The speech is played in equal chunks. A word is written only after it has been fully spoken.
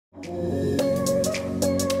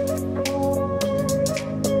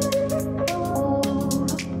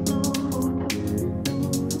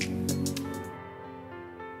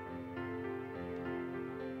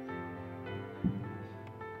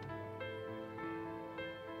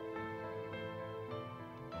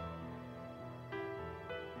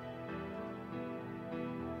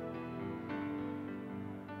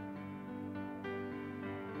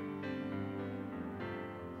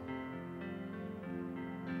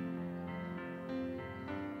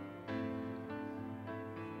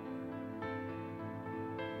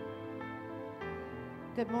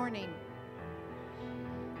Good morning.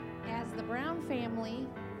 As the Brown family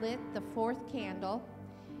lit the fourth candle,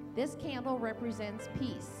 this candle represents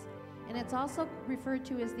peace, and it's also referred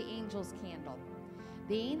to as the angel's candle.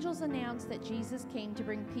 The angels announced that Jesus came to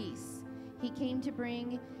bring peace. He came to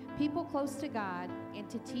bring people close to God and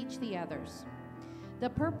to teach the others. The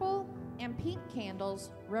purple and pink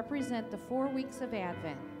candles represent the 4 weeks of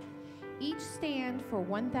Advent. Each stand for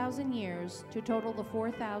 1,000 years to total the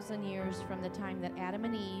 4,000 years from the time that Adam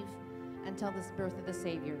and Eve until the birth of the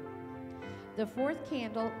Savior. The fourth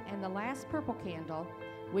candle and the last purple candle,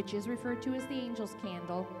 which is referred to as the angel's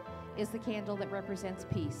candle, is the candle that represents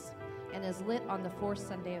peace and is lit on the fourth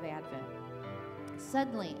Sunday of Advent.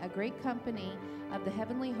 Suddenly, a great company of the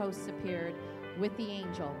heavenly hosts appeared with the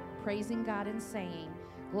angel, praising God and saying,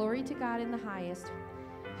 "Glory to God in the highest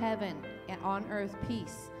heaven, and on earth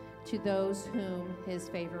peace to those whom his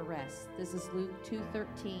favor rests." This is Luke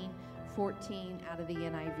 2:13-14 out of the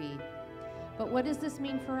NIV. But what does this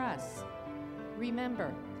mean for us?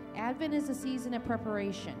 Remember, Advent is a season of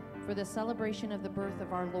preparation for the celebration of the birth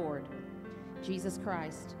of our Lord, Jesus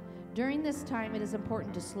Christ. During this time, it is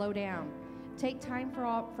important to slow down, take time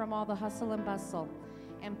from all the hustle and bustle,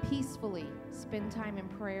 and peacefully spend time in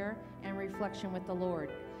prayer and reflection with the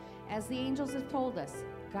Lord. As the angels have told us,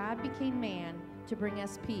 God became man to bring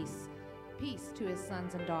us peace to his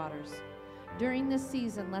sons and daughters. During this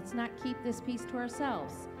season, let's not keep this peace to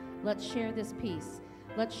ourselves. Let's share this peace.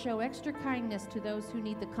 Let's show extra kindness to those who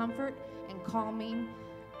need the comfort and calming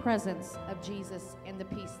presence of Jesus and the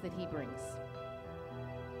peace that he brings.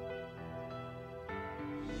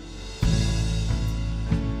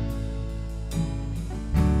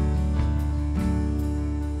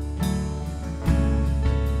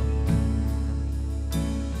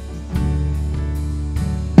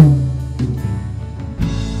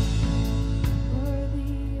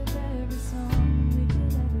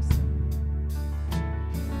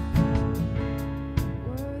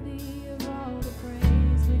 Worthy of all the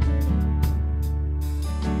praise we could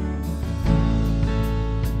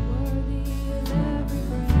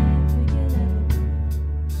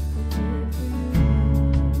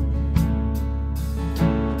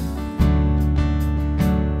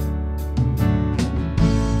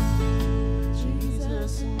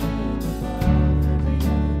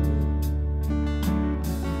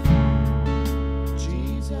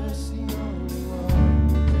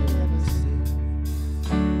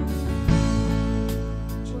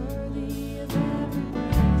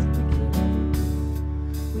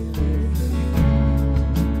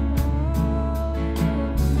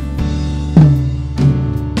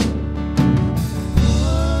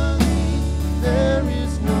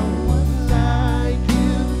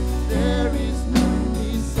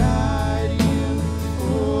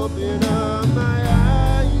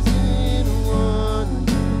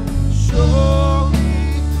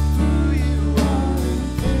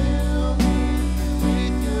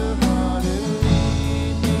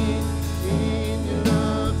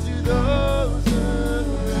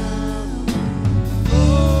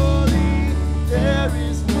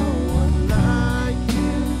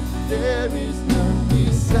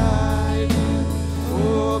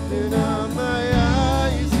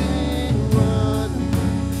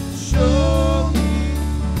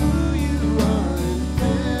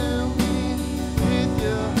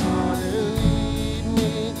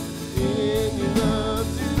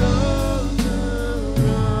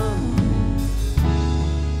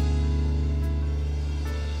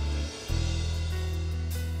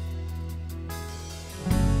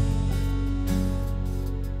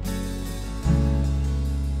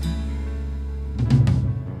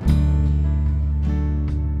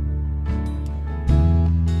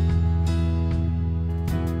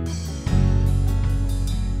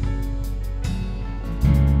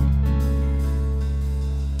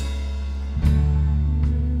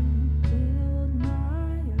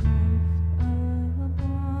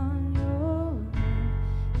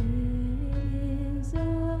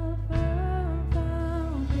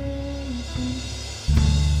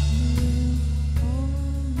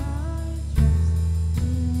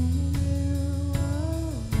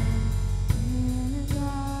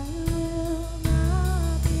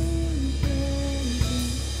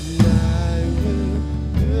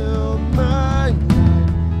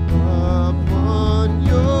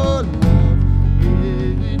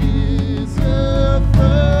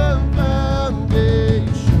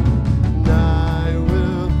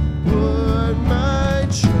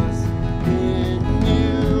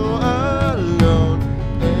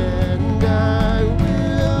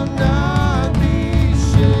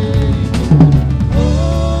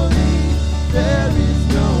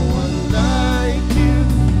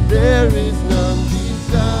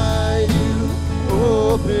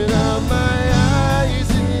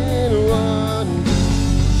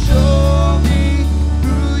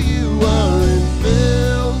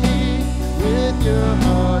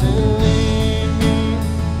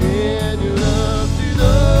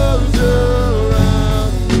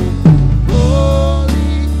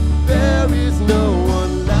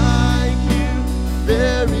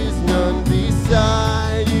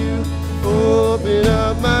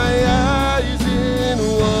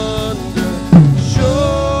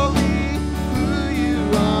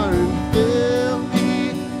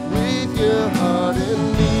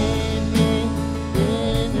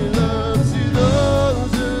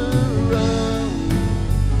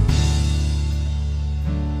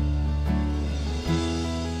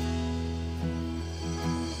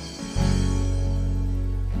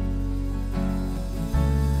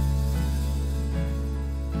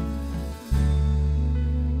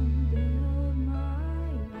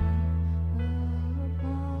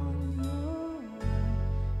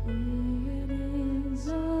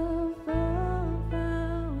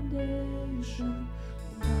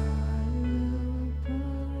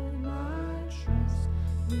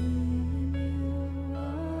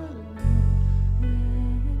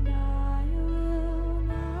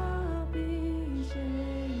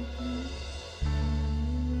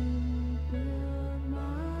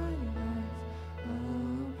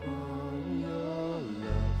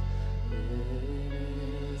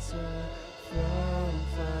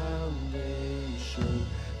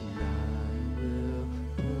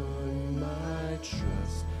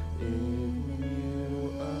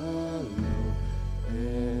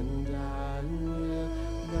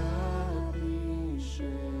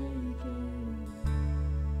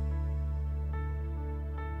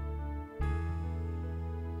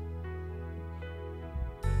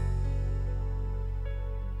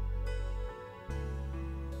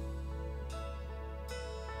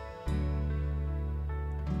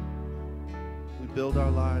We build our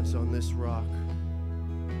lives on this rock.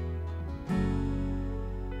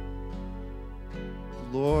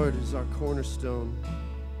 The Lord is our cornerstone,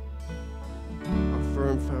 our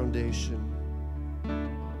firm foundation.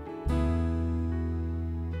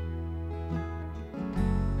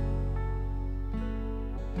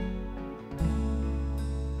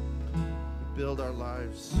 We build our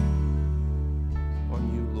lives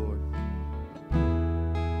on you, Lord.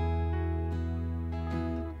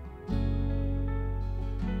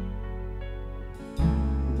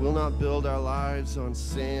 We will not build our lives on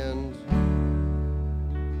sand,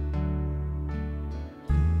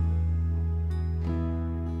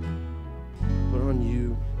 but on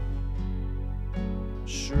you.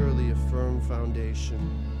 Surely a firm foundation.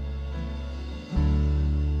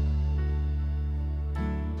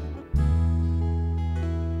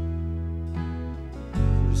 For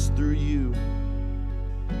it is through you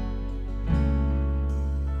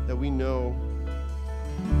that we know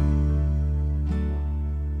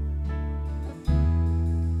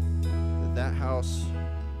that house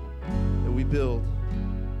that we build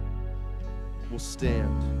will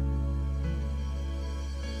stand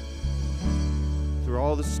through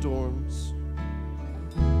all the storms,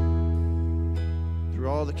 through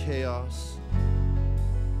all the chaos.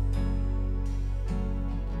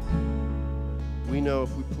 We know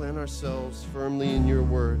if we plant ourselves firmly in your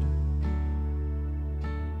word,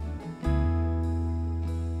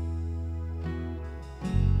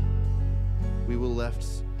 we will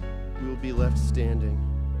be left standing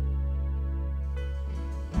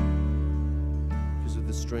because of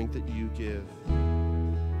the strength that you give.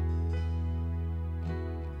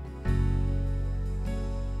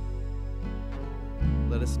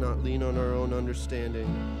 Let us not lean on our own understanding,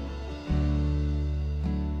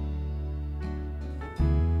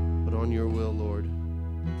 but on your will, Lord.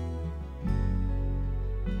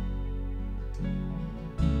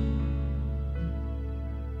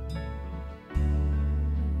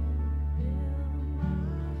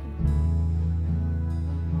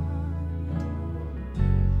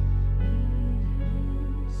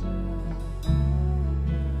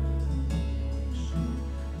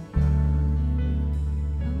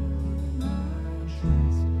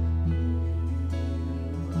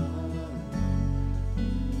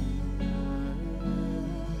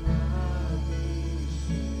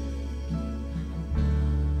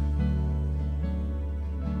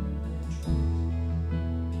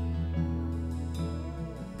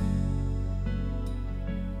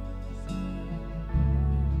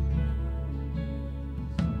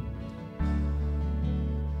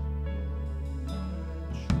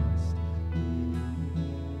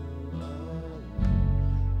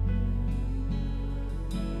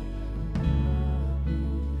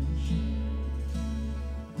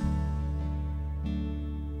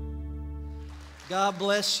 God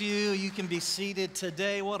bless you. You can be seated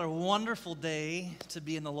today. What a wonderful day to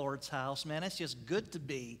be in the Lord's house. Man, it's just good to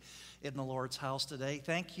be in the Lord's house today.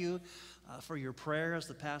 Thank you for your prayers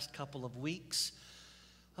the past couple of weeks.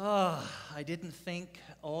 I didn't think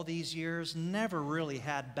all these years, never really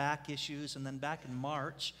had back issues. And then back in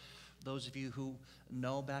March, those of you who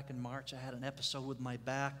know, back in March, I had an episode with my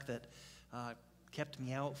back that kept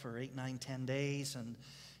me out for 8, 9, 10 days. And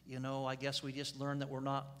you know, I guess we just learned that we're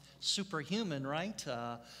not superhuman, right?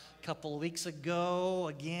 A couple of weeks ago,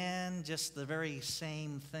 again, just the very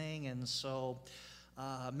same thing. And so,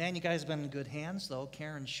 man, you guys have been in good hands, though.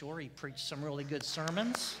 Karen Shorey preached some really good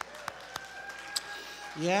sermons.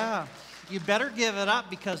 Yeah, you better give it up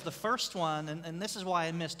because the first one, and this is why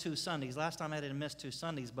I missed 2 Sundays. Last time I didn't miss 2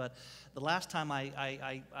 Sundays, but the last time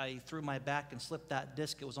I threw my back and slipped that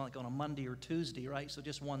disc, it was like on a Monday or Tuesday, right? So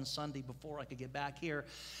just one Sunday before I could get back here.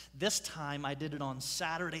 This time I did it on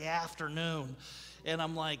Saturday afternoon. And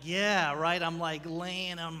I'm like, yeah, right? I'm like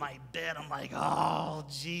laying on my bed. I'm like, oh,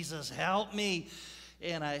 Jesus, help me.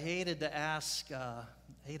 And I hated to ask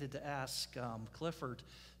Clifford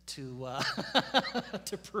to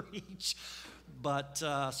to preach, but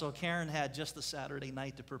so Karen had just the Saturday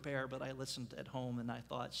night to prepare, but I listened at home and I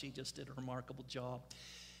thought she just did a remarkable job.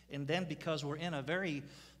 And then because we're in a very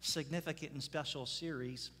significant and special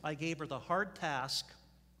series, I gave her the hard task.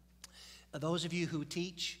 Those of you who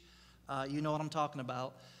teach, you know what I'm talking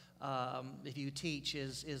about. If you teach,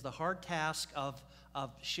 is the hard task of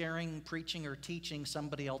sharing, preaching, or teaching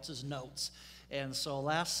somebody else's notes. And so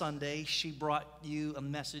last Sunday, she brought you a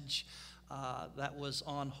message that was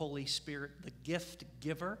on Holy Spirit, the gift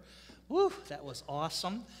giver. Woo, that was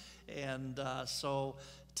awesome. And so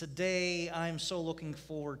today, I'm so looking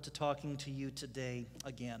forward to talking to you today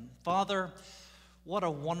again. Father, what a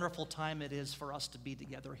wonderful time it is for us to be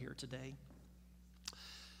together here today.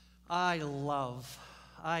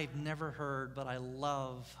 I've never heard, but I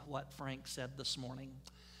love what Frank said this morning,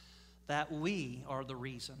 that we are the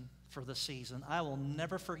reason for the season. I will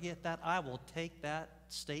never forget that. I will take that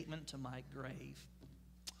statement to my grave.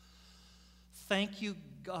 Thank you,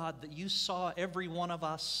 God, that you saw every one of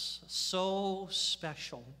us so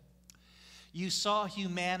special. You saw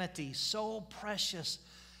humanity so precious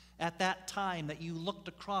at that time that you looked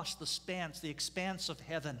across the expanse of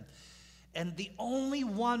heaven, and the only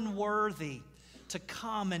one worthy to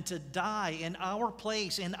come and to die in our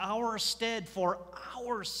place, in our stead, for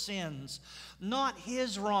our sins, not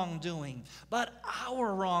his wrongdoing, but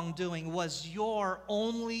our wrongdoing, was your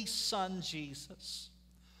only Son, Jesus.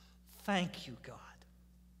 Thank you, God.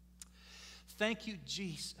 Thank you,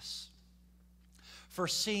 Jesus, for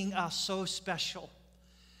seeing us so special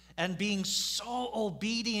and being so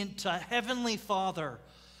obedient to Heavenly Father,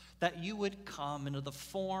 that you would come into the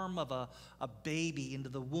form of a baby, into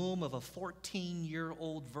the womb of a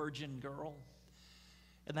 14-year-old virgin girl,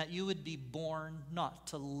 and that you would be born not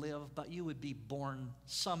to live, but you would be born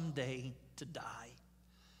someday to die.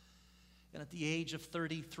 And at the age of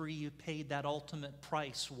 33, you paid that ultimate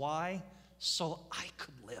price. Why? So I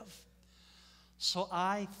could live. So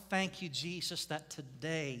I thank you, Jesus, that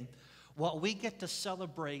today what we get to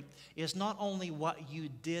celebrate is not only what you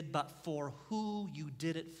did, but for who you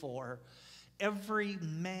did it for. Every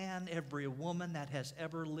man, every woman that has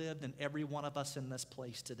ever lived, and every one of us in this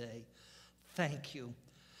place today. Thank you.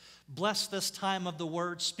 Bless this time of the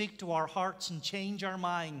Word. Speak to our hearts and change our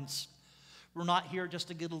minds. We're not here just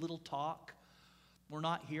to get a little talk. We're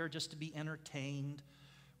not here just to be entertained.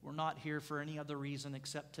 We're not here for any other reason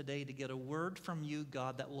except today to get a word from you,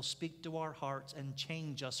 God, that will speak to our hearts and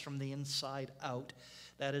change us from the inside out.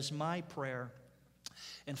 That is my prayer.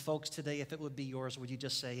 And folks, today, if it would be yours, would you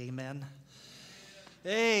just say amen?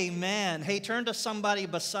 Amen. Hey, turn to somebody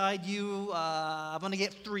beside you. I'm going to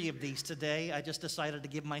get 3 of these today. I just decided to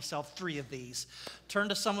give myself 3 of these. Turn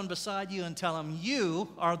to someone beside you and tell them, you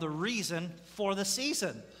are the reason for the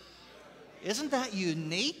season. Isn't that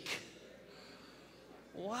unique?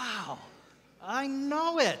 Wow, I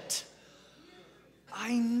know it.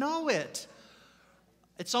 I know it.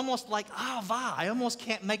 It's almost like, I almost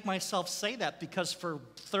can't make myself say that, because for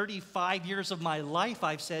 35 years of my life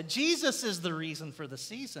I've said, Jesus is the reason for the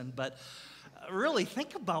season. But really,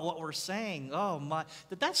 think about what we're saying. Oh my,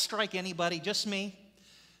 did that strike anybody? Just me?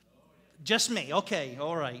 Just me, okay,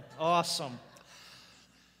 all right, awesome.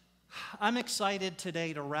 I'm excited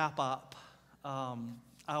today to wrap up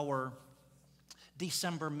our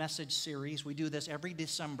December message series. We do this every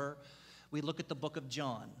December. We look at the book of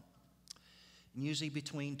John, usually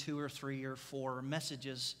between 2 or 3 or 4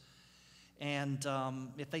 messages. And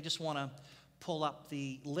if they just want to pull up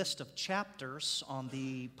the list of chapters on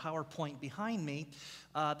the PowerPoint behind me,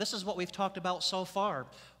 this is what we've talked about so far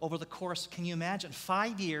over the course, can you imagine,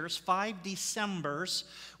 5 years, 5 Decembers.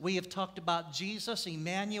 We have talked about Jesus,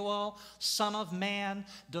 Emmanuel, Son of Man,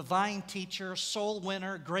 divine teacher, soul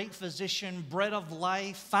winner, great physician, bread of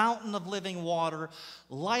life, fountain of living water,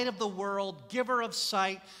 light of the world, giver of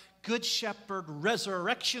sight, good shepherd,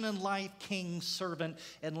 resurrection and life, king, servant,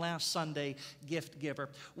 and last Sunday, gift giver.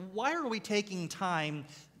 Why are we taking time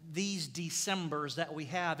these Decembers that we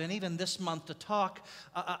have, and even this month, to talk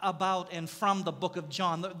about and from the book of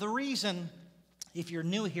John? The reason, if you're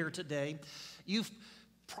new here today, you've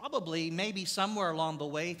probably, maybe somewhere along the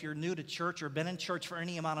way, if you're new to church or been in church for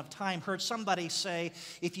any amount of time, heard somebody say,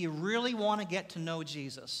 if you really want to get to know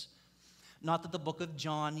Jesus, not that the book of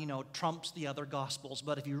John, trumps the other Gospels,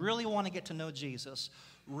 but if you really want to get to know Jesus,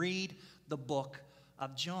 read the book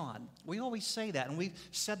of John. We always say that, and we've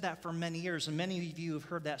said that for many years, and many of you have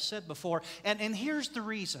heard that said before. And here's the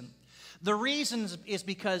reason. The reason is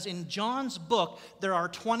because in John's book, there are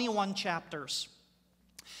 21 chapters.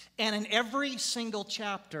 And in every single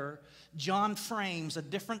chapter, John frames a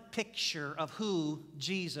different picture of who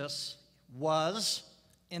Jesus was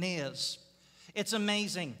and is. It's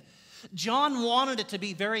amazing. John wanted it to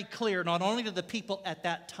be very clear, not only to the people at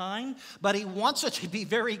that time, but he wants it to be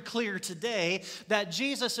very clear today that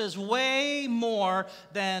Jesus is way more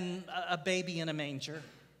than a baby in a manger.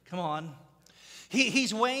 Come on.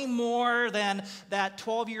 He's way more than that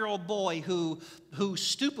 12-year-old boy who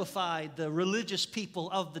stupefied the religious people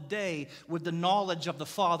of the day with the knowledge of the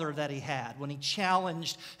Father that he had when he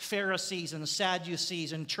challenged Pharisees and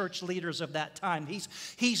Sadducees and church leaders of that time.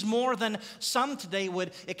 He's more than some today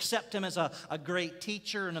would accept him as a great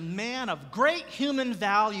teacher and a man of great human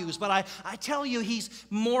values. But I tell you, he's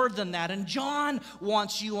more than that. And John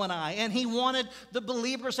wants you and I, and he wanted the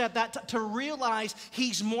believers at that time to realize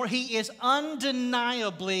he's more. He is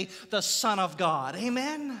undeniably the Son of God.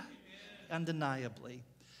 Amen? undeniably.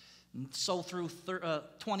 And so through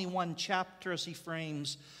 21 chapters, he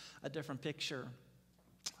frames a different picture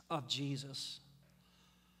of Jesus.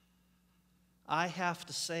 I have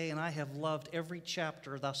to say, and I have loved every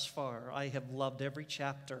chapter thus far. I have loved every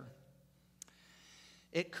chapter.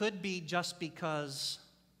 It could be just because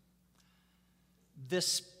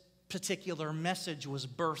this particular message was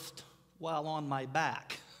birthed while on my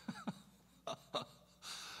back.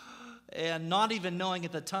 And not even knowing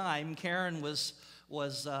at the time, Karen was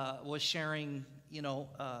sharing,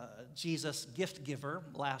 Jesus Gift Giver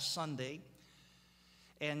last Sunday.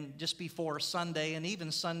 And just before Sunday, and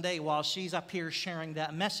even Sunday, while she's up here sharing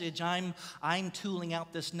that message, I'm tooling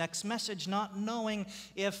out this next message, not knowing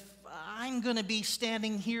if I'm going to be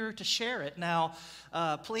standing here to share it. Now,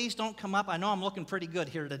 please don't come up. I know I'm looking pretty good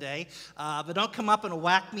here today, but don't come up and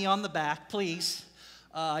whack me on the back, please.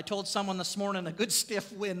 I told someone this morning a good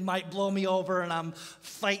stiff wind might blow me over, and I'm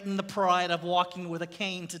fighting the pride of walking with a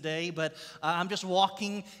cane today, but I'm just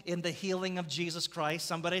walking in the healing of Jesus Christ.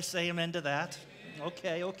 Somebody say amen to that.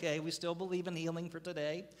 Okay, we still believe in healing for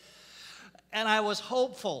today. And I was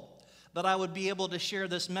hopeful that I would be able to share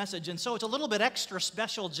this message. And so it's a little bit extra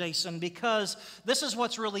special, Jason, because this is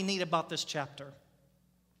what's really neat about this chapter.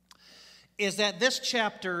 Is that this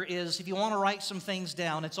chapter is, if you want to write some things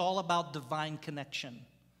down, it's all about divine connection.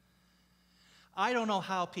 I don't know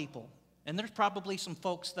how people, and there's probably some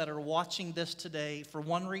folks that are watching this today for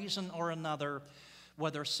one reason or another,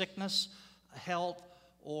 whether sickness, health,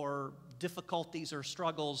 or difficulties or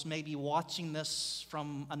struggles, maybe watching this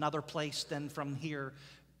from another place than from here,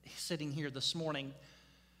 sitting here this morning.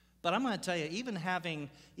 But I'm going to tell you, even having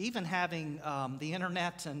the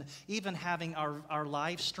internet and even having our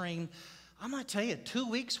live stream, I'm going to tell you, 2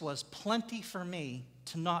 weeks was plenty for me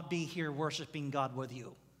to not be here worshiping God with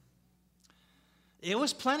you. It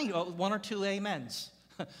was plenty, one or two amens.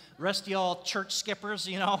 Rest of y'all church skippers,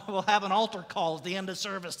 we'll have an altar call at the end of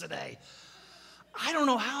service today. I don't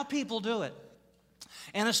know how people do it.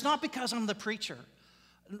 And it's not because I'm the preacher.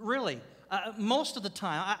 Really, most of the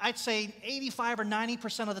time, I'd say 85 or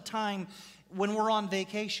 90% of the time when we're on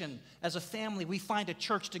vacation as a family, we find a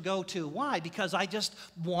church to go to. Why? Because I just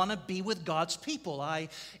want to be with God's people. I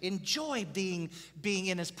enjoy being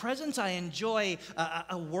in His presence. I enjoy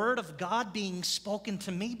a word of God being spoken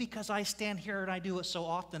to me because I stand here and I do it so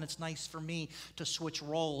often. It's nice for me to switch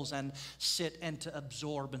roles and sit and to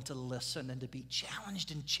absorb and to listen and to be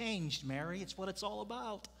challenged and changed, Mary. It's what it's all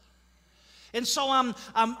about. And so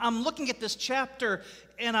I'm looking at this chapter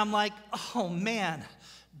and I'm like, oh man,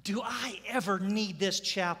 do I ever need this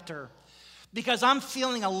chapter? Because I'm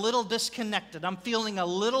feeling a little disconnected. I'm feeling a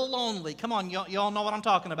little lonely. Come on, y'all know what I'm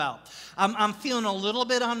talking about. I'm feeling a little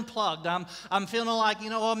bit unplugged. I'm feeling like,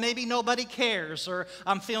 well, maybe nobody cares. Or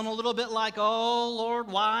I'm feeling a little bit like, oh, Lord,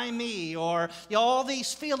 why me? Or all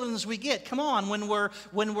these feelings we get. Come on,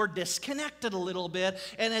 when we're disconnected a little bit.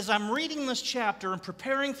 And as I'm reading this chapter and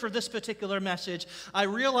preparing for this particular message, I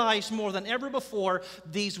realize more than ever before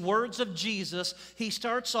these words of Jesus. He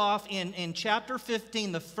starts off in chapter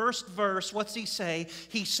 15, the first verse. What's he say?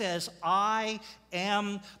 He says, I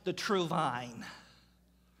am the true vine.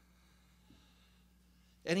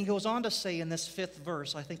 And he goes on to say in this fifth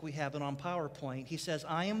verse, I think we have it on PowerPoint, he says,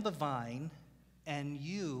 I am the vine, and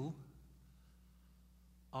you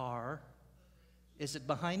are, is it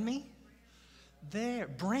behind me? There,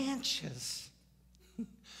 branches.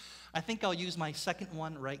 I think I'll use my second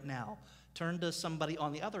one right now. Turn to somebody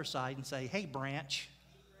on the other side and say, hey, branch.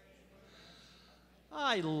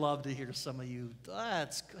 I love to hear some of you.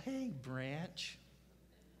 Hey, branch.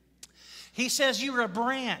 He says you're a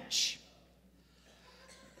branch.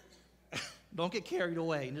 Don't get carried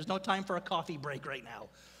away. There's no time for a coffee break right now.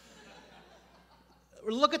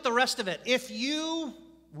 Look at the rest of it. If you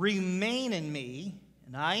remain in me,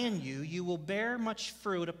 and I in you, you will bear much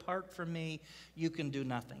fruit. Apart from me, you can do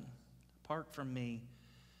nothing. Apart from me.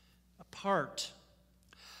 Apart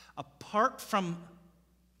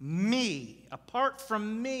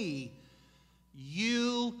from me,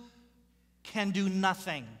 you can do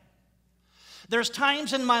nothing. There's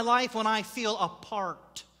times in my life when I feel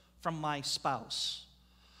apart from my spouse.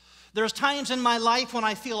 There's times in my life when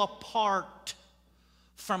I feel apart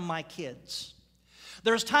from my kids.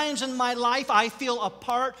 There's times in my life I feel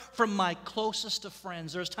apart from my closest of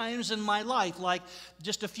friends. There's times in my life, like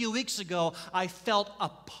just a few weeks ago, I felt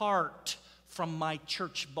apart from my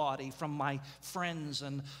church body, from my friends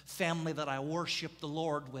and family that I worship the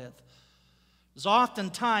Lord with. There's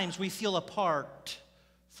oftentimes we feel apart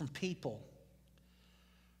from people.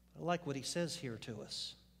 I like what he says here to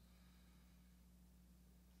us.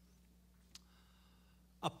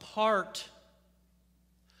 Apart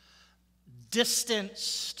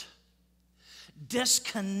distanced,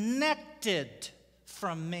 disconnected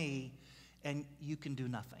from me, and you can do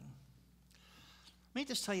nothing. Let me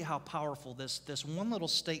just tell you how powerful this one little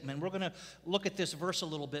statement. We're going to look at this verse a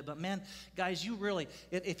little bit, but man, guys, you really,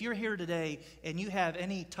 if you're here today and you have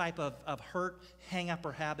any type of hurt, hang-up,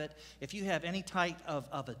 or habit, if you have any type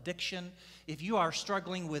of addiction, if you are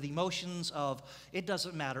struggling with emotions of, it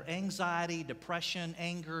doesn't matter, anxiety, depression,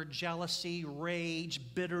 anger, jealousy, rage,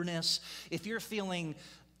 bitterness, if you're feeling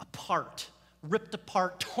apart, ripped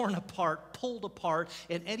apart, torn apart, pulled apart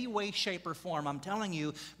in any way, shape, or form, I'm telling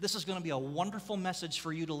you, this is going to be a wonderful message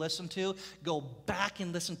for you to listen to. Go back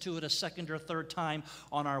and listen to it a second or third time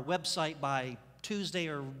on our website by Tuesday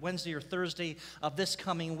or Wednesday or Thursday of this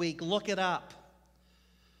coming week. Look it up.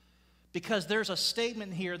 Because there's a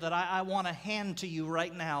statement here that I want to hand to you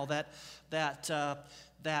right now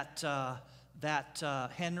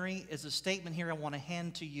Henry, is a statement here I want to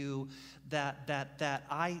hand to you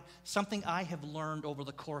something I have learned over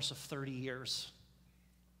the course of 30 years.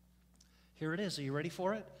 Here it is. Are you ready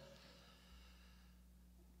for it?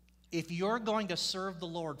 If you're going to serve the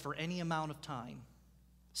Lord for any amount of time,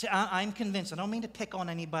 see, I'm convinced, I don't mean to pick on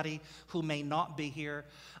anybody who may not be here.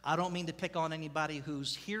 I don't mean to pick on anybody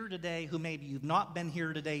who's here today, who maybe you've not been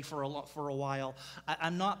here today for a while.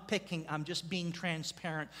 I'm not picking, I'm just being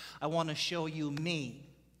transparent. I want to show you me.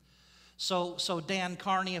 So Dan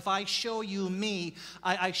Carney, if I show you me,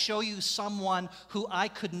 I show you someone who I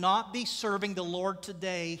could not be serving the Lord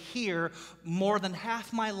today here more than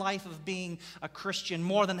half my life of being a Christian,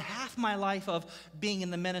 more than half my life of being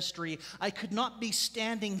in the ministry. I could not be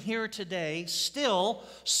standing here today still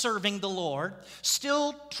serving the Lord,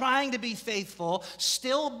 still trying to be faithful,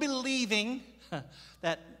 still believing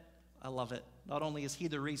that, I love it, not only is He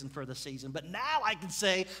the reason for the season, but now I can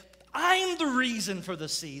say, I'm the reason for the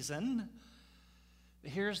season.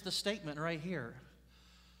 Here's the statement right here.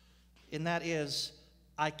 And that is,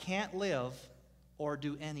 I can't live or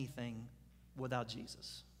do anything without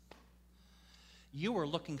Jesus. You were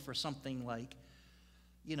looking for something like,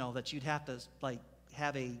 that you'd have to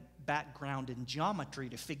have a background in geometry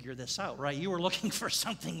to figure this out, right? You were looking for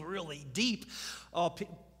something really deep. Oh,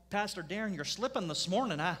 Pastor Darin, you're slipping this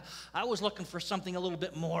morning. I was looking for something a little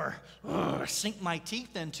bit more sink my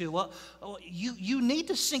teeth into. Well, you need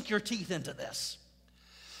to sink your teeth into this.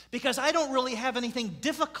 Because I don't really have anything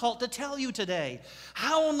difficult to tell you today.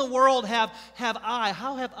 How in the world how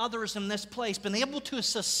have others in this place been able to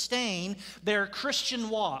sustain their Christian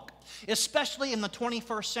walk, especially in the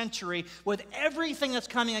 21st century with everything that's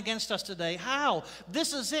coming against us today? How?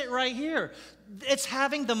 This is it right here. It's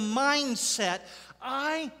having the mindset,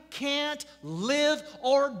 I can't live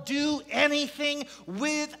or do anything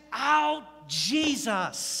without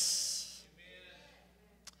Jesus.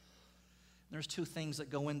 There's two things that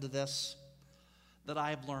go into this that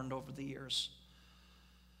I've learned over the years.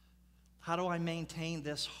 How do I maintain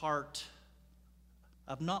this heart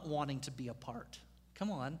of not wanting to be apart?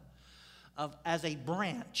 Come on. Of as a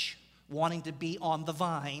branch wanting to be on the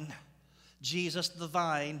vine, Jesus the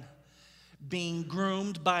vine, being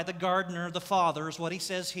groomed by the gardener, the Father, is what he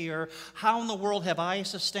says here. How in the world have I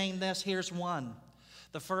sustained this? Here's one.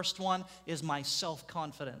 The first one is my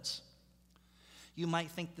self-confidence. You might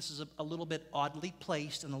think this is a little bit oddly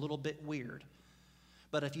placed and a little bit weird.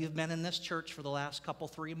 But if you've been in this church for the last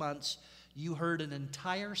 3 months, you heard an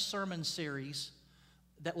entire sermon series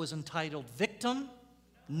that was entitled Victim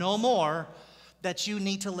No More that you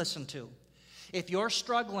need to listen to. If you're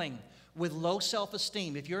struggling with low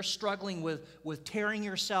self-esteem, if you're struggling with tearing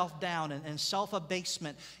yourself down and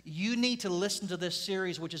self-abasement, you need to listen to this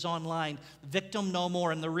series, which is online, Victim No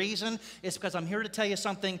More. And the reason is because I'm here to tell you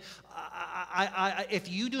something.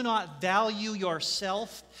 If you do not value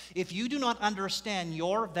yourself, if you do not understand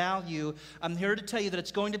your value, I'm here to tell you that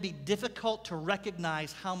it's going to be difficult to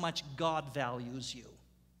recognize how much God values you.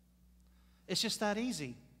 It's just that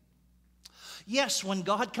easy. Yes, when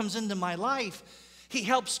God comes into my life, He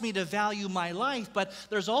helps me to value my life, but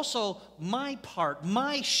there's also my part,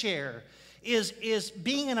 my share, is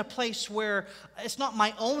being in a place where it's not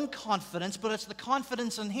my own confidence, but it's the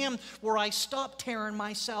confidence in Him where I stop tearing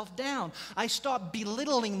myself down. I stop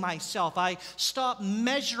belittling myself. I stop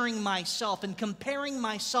measuring myself and comparing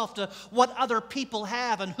myself to what other people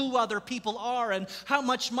have and who other people are and how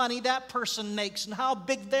much money that person makes and how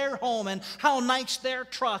big their home and how nice their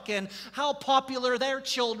truck and how popular their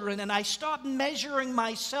children. And I stop measuring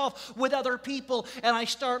myself with other people and I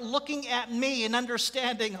start looking at me and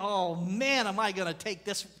understanding, oh man, am I going to take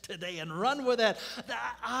this today and run with it?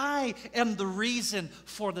 I am the reason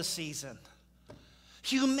for the season.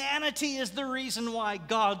 Humanity is the reason why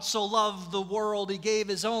God so loved the world. He gave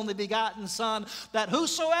his only begotten Son, that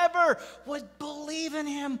whosoever would believe in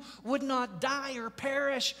him would not die or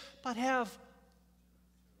perish, but have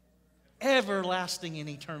everlasting and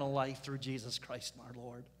eternal life through Jesus Christ our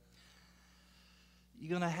Lord. You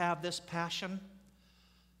going to have this passion?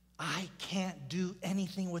 I can't do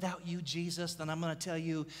anything without you, Jesus. Then I'm going to tell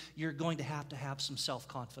you, you're going to have some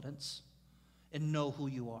self-confidence and know who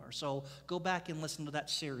you are. So go back and listen to that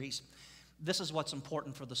series. This is what's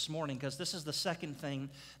important for this morning, because this is the second thing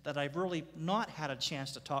that I've really not had a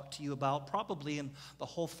chance to talk to you about, probably in the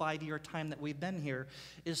whole 5-year time that we've been here,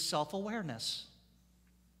 is self-awareness.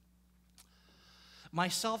 My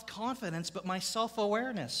self-confidence, but my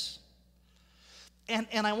self-awareness.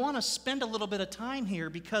 And I want to spend a little bit of time here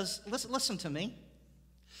because, listen to me.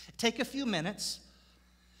 Take a few minutes.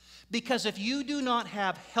 Because if you do not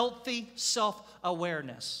have healthy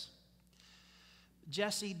self-awareness,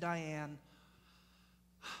 Jesse, Diane,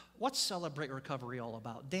 what's Celebrate Recovery all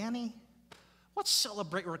about? Danny, what's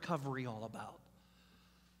Celebrate Recovery all about?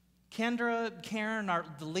 Kendra, Karen,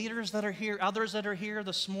 the leaders that are here, others that are here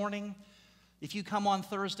this morning, if you come on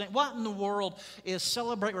Thursday, what in the world is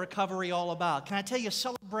Celebrate Recovery all about? Can I tell you,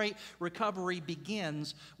 Celebrate Recovery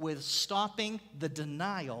begins with stopping the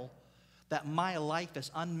denial that my life is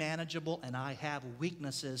unmanageable and I have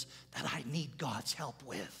weaknesses that I need God's help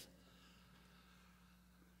with.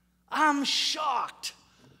 I'm shocked,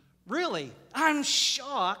 really, I'm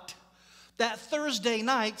shocked that Thursday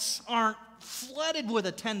nights aren't flooded with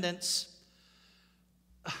attendance.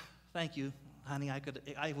 Thank you, honey.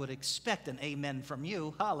 I would expect an amen from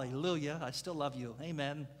you. Hallelujah. I still love you.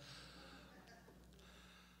 Amen.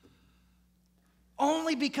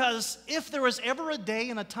 Only because if there was ever a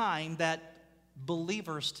day and a time that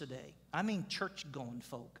believers today, I mean church-going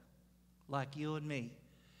folk like you and me,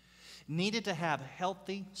 needed to have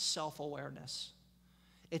healthy self-awareness,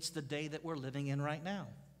 it's the day that we're living in right now.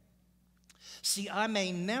 See, I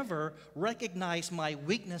may never recognize my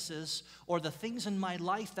weaknesses or the things in my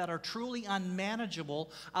life that are truly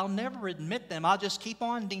unmanageable. I'll never admit them. I'll just keep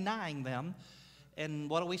on denying them. And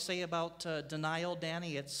what do we say about denial,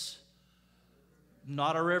 Danny? It's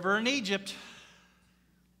not a river in Egypt.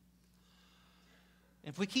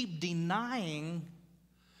 If we keep denying,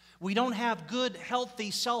 we don't have good,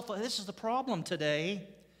 healthy this is the problem today.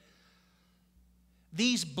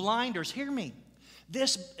 These blinders, hear me.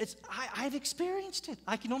 I've experienced it.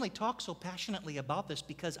 I can only talk so passionately about this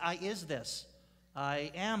because I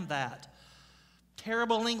am that.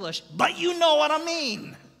 Terrible English, but you know what I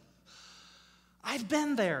mean. I've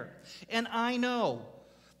been there, and I know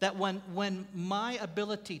that when my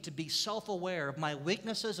ability to be self-aware of my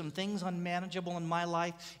weaknesses and things unmanageable in my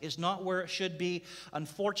life is not where it should be,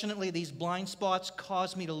 unfortunately, these blind spots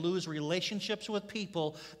cause me to lose relationships with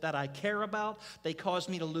people that I care about. They cause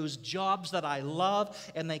me to lose jobs that I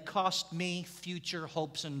love, and they cost me future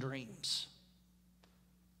hopes and dreams.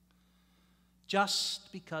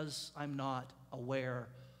 Just because I'm not aware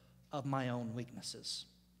of my own weaknesses.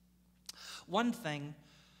 One thing,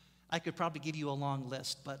 I could probably give you a long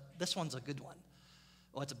list, but this one's a good one.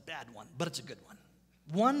 Well, it's a bad one, but it's a good one.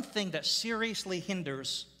 One thing that seriously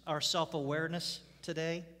hinders our self-awareness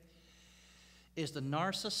today is the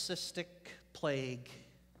narcissistic plague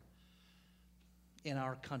in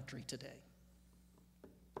our country today.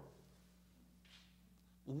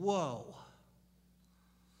 Whoa.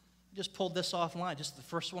 Just pulled this offline. Just the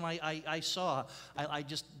first one I saw. I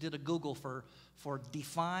just did a Google for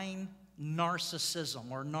define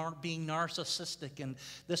narcissism or being narcissistic, and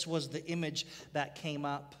this was the image that came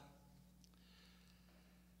up.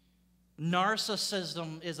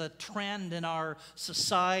 Narcissism is a trend in our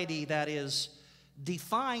society that is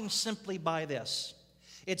defined simply by this.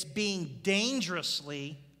 It's being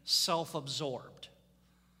dangerously self-absorbed.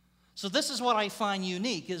 So this is what I find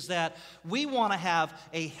unique, is that we want to have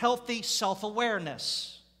a healthy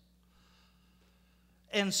self-awareness.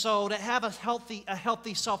 And so to have a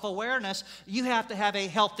healthy self-awareness, you have to have a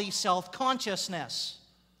healthy self-consciousness.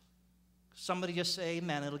 Somebody just say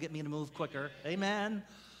amen. It'll get me to move quicker. Amen.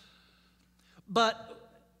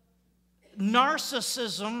 But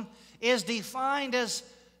narcissism is defined as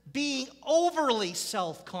being overly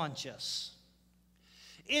self-conscious.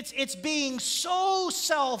 It's being so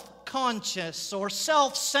self-conscious or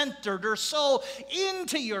self-centered or so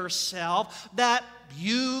into yourself that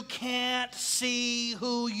you can't see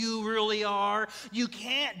who you really are. You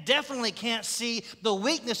definitely can't see the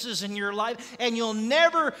weaknesses in your life, and you'll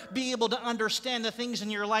never be able to understand the things in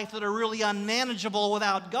your life that are really unmanageable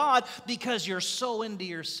without God because you're so into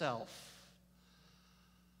yourself.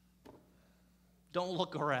 Don't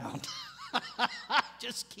look around.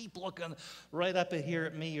 Just keep looking right up here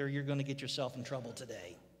at me or you're going to get yourself in trouble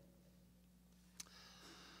today.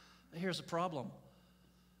 Here's the problem.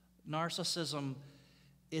 Narcissism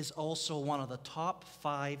is also one of the top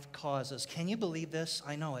 5 causes. Can you believe this?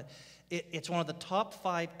 I know it. It's one of the top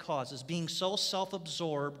 5 causes. Being so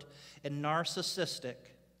self-absorbed and narcissistic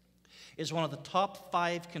is one of the top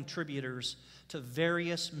 5 contributors to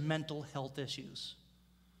various mental health issues.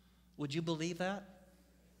 Would you believe that?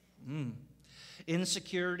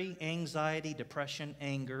 Insecurity, anxiety, depression,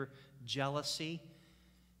 anger, jealousy,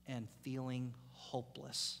 and feeling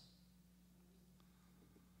hopeless.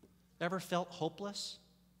 Ever felt hopeless?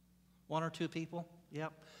 1 or 2 people?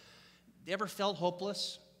 Yep. Ever felt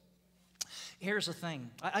hopeless? Here's the thing.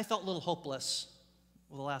 I felt a little hopeless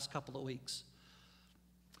over the last couple of weeks.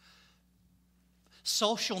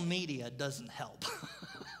 Social media doesn't help.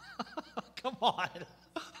 Come on.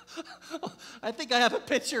 I think I have a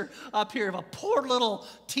picture up here of a poor little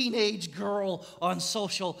teenage girl on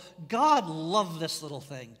social. God love this little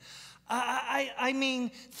thing. I mean,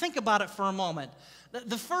 think about it for a moment.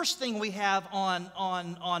 The first thing we have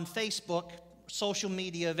on Facebook, social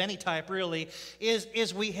media of any type really,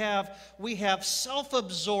 is we have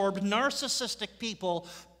self-absorbed, narcissistic people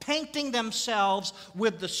painting themselves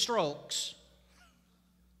with the strokes.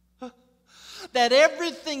 That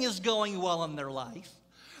everything is going well in their life.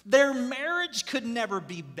 Their marriage could never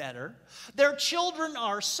be better. Their children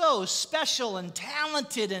are so special and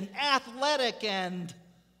talented and athletic, and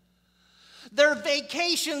their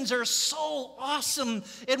vacations are so awesome.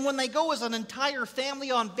 And when they go as an entire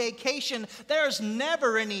family on vacation, there's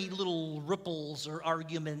never any little ripples or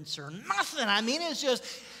arguments or nothing. I mean, it's just,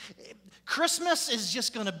 Christmas is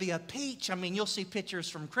just going to be a peach. I mean, you'll see pictures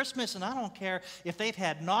from Christmas, and I don't care if they've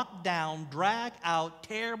had knocked down, drag out,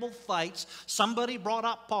 terrible fights. Somebody brought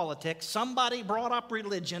up politics. Somebody brought up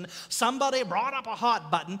religion. Somebody brought up a hot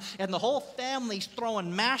button, and the whole family's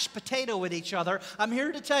throwing mashed potato at each other. I'm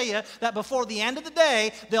here to tell you that before the end of the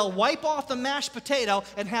day, they'll wipe off the mashed potato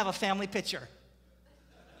and have a family picture.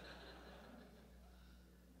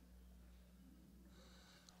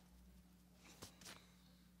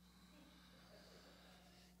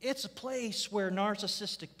 It's a place where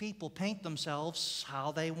narcissistic people paint themselves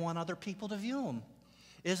how they want other people to view them.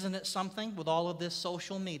 Isn't it something with all of this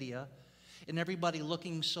social media and everybody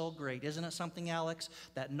looking so great? Isn't it something, Alex,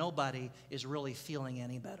 that nobody is really feeling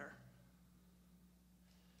any better?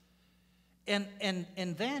 And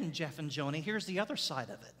then, Jeff and Joni, here's the other side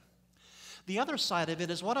of it. The other side of it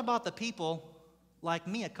is, what about the people like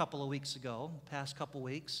me a couple of weeks ago, past couple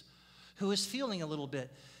weeks, who is feeling a little bit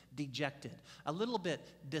dejected, a little bit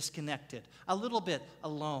disconnected, a little bit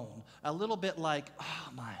alone, a little bit like, oh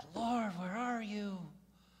my Lord, where are you?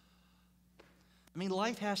 I mean,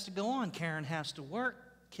 life has to go on. Karen has to work.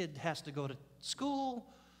 Kid has to go to school.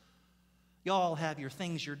 Y'all have your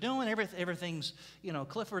things you're doing. Everything's,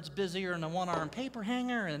 Clifford's busier than a one-armed paper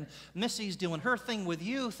hanger, and Missy's doing her thing with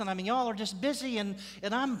youth, and I mean, y'all are just busy, and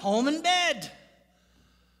I'm home in bed,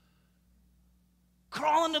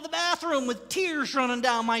 crawling to the bathroom with tears running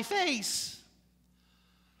down my face.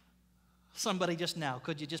 Somebody just now,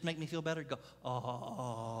 could you just make me feel better? Go,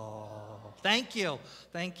 oh, thank you.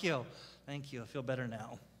 I feel better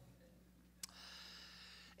now.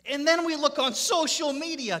 And then we look on social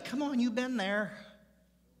media. Come on, you've been there.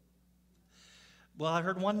 Well, I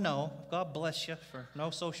heard one no. God bless you for no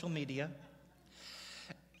social media.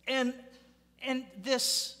 And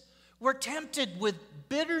this, we're tempted with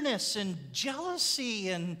bitterness and jealousy,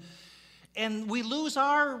 and we lose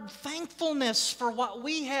our thankfulness for what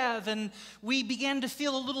we have, and we begin to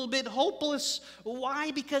feel a little bit hopeless.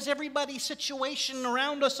 Why? Because everybody's situation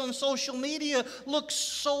around us on social media looks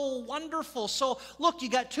so wonderful. So look, you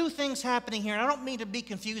got 2 things happening here, and I don't mean to be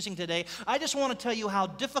confusing today. I just want to tell you how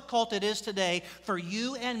difficult it is today for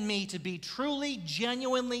you and me to be truly,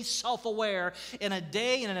 genuinely self-aware in a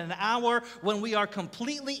day and in an hour when we are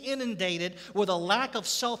completely inundated with a lack of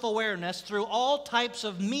self-awareness through all types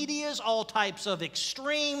of medias, all types of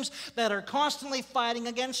extremes that are constantly fighting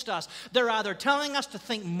against us. They're either telling us to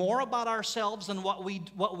think more about ourselves than what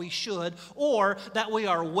we should, or that we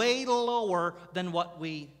are way lower than what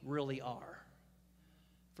we really are.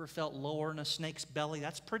 Ever felt lower in a snake's belly?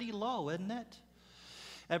 That's pretty low, isn't it?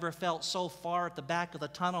 Ever felt so far at the back of the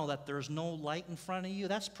tunnel that there's no light in front of you?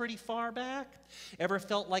 That's pretty far back. Ever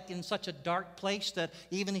felt like in such a dark place that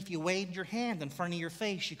even if you waved your hand in front of your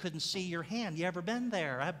face, you couldn't see your hand? You ever been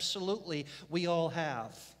there? Absolutely, we all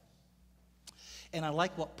have. And I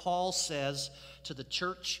like what Paul says to the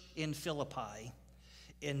church in Philippi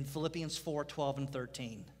in Philippians 4:12 and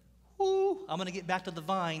 13. Ooh, I'm going to get back to the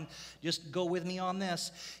vine. Just go with me on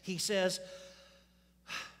this. He says,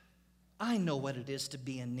 I know what it is to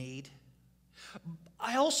be in need.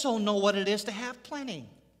 I also know what it is to have plenty.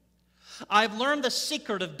 I've learned the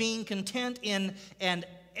secret of being content in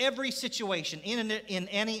every situation, in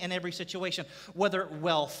any and every situation, whether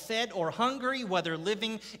well-fed or hungry, whether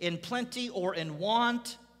living in plenty or in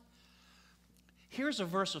want. Here's a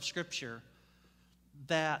verse of Scripture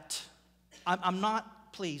that I'm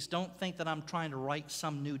not, please don't think that I'm trying to write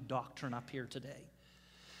some new doctrine up here today.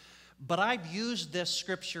 But I've used this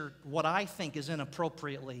Scripture, what I think is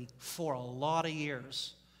inappropriately, for a lot of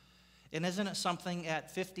years. And isn't it something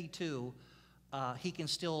at 52, he can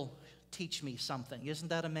still teach me something? Isn't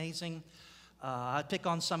that amazing? I'd pick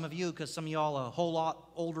on some of you because some of y'all are a whole lot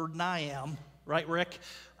older than I am. Right, Rick?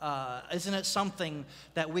 Isn't it something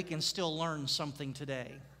that we can still learn something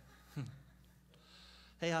today?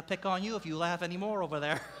 Hey, I'll pick on you if you laugh anymore over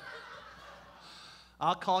there.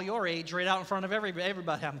 I'll call your age right out in front of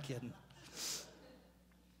everybody. I'm kidding.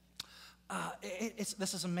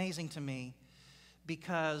 This is amazing to me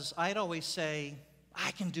because I'd always say,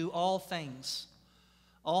 I can do all things.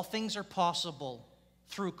 All things are possible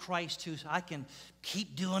through Christ who I can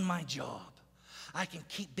keep doing my job. I can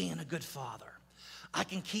keep being a good father. I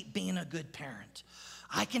can keep being a good parent.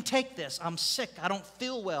 I can take this. I'm sick. I don't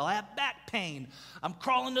feel well. I have back pain. I'm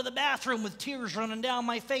crawling to the bathroom with tears running down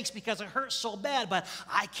my face because it hurts so bad. But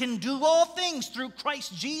I can do all things through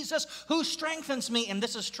Christ Jesus who strengthens me. And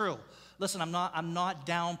this is true. Listen, I'm not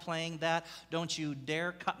downplaying that. Don't you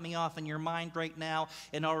dare cut me off in your mind right now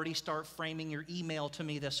and already start framing your email to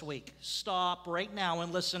me this week. Stop right now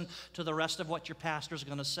and listen to the rest of what your pastor's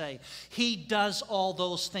going to say. He does all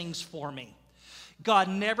those things for me. God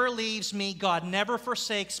never leaves me, God never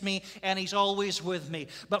forsakes me, and He's always with me.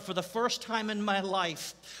 But for the first time in my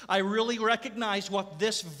life, I really recognized what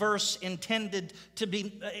this verse intended to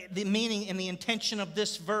be, the meaning and the intention of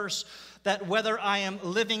this verse, that whether I am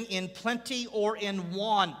living in plenty or in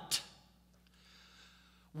want,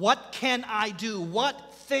 what can I do?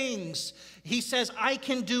 What things? He says, I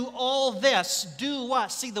can do all this. Do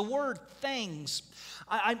what? See, the word things.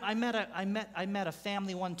 I met a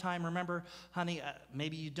family one time, remember, honey,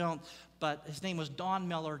 maybe you don't, but his name was Don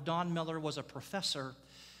Miller. Don Miller was a professor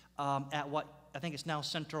at what I think it's now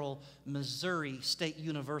Central Missouri State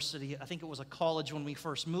University. I think it was a college when we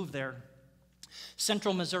first moved there.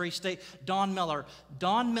 Central Missouri State, Don Miller.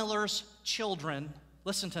 Don Miller's children,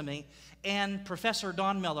 listen to me, and Professor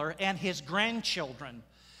Don Miller and his grandchildren.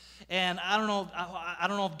 And I don't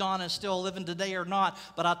know if Don is still living today or not,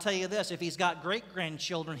 but I'll tell you this, if he's got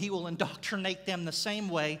great-grandchildren, he will indoctrinate them the same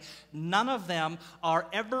way. None of them are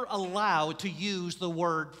ever allowed to use the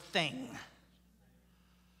word thing.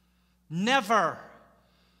 Never.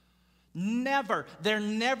 Never. They're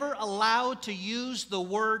never allowed to use the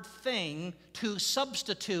word thing to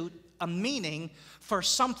substitute a meaning for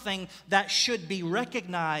something that should be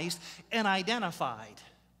recognized and identified.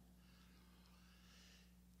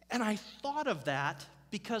 And I thought of that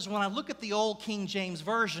because when I look at the old King James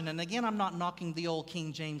Version, and again, I'm not knocking the old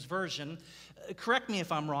King James Version. Correct me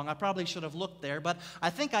if I'm wrong. I probably should have looked there. But I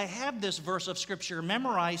think I have this verse of Scripture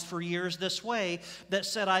memorized for years this way that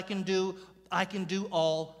said I can do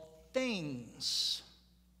all things.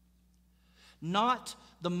 Not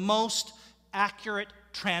the most accurate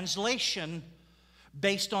translation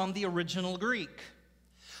based on the original Greek.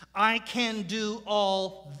 I can do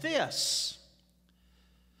all this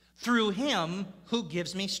through Him who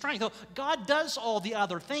gives me strength. So God does all the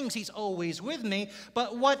other things. He's always with me.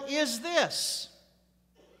 But what is this?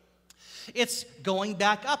 It's going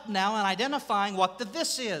back up now and identifying what the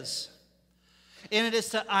this is. And it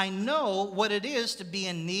is that I know what it is to be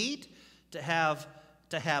in need, to have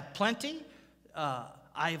plenty.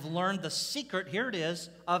 I've learned the secret, here it is,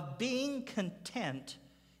 of being content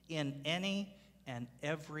in any and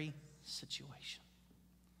every situation.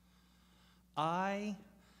 I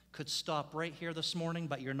could stop right here this morning,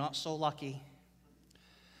 but you're not so lucky.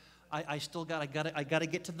 I got to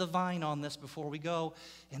get to the vine on this before we go,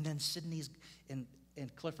 and then Sydney's and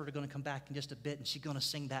Clifford are going to come back in just a bit, and she's going to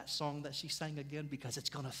sing that song that she sang again because it's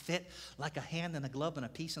going to fit like a hand in a glove and a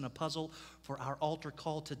piece in a puzzle for our altar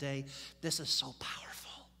call today. This is so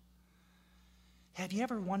powerful. Have you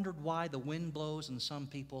ever wondered why the wind blows in some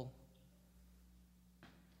people?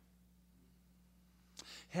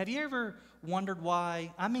 Have you ever wondered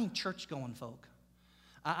why, I mean church-going folk.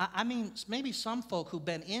 I mean maybe some folk who've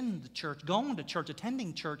been in the church, going to church,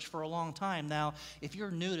 attending church for a long time. Now, if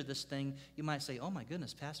you're new to this thing, you might say, oh my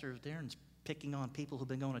goodness, Pastor Darin's picking on people who've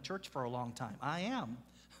been going to church for a long time. I am,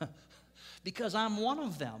 because I'm one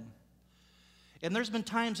of them. And there's been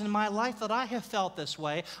times in my life that I have felt this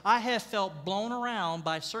way. I have felt blown around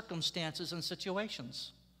by circumstances and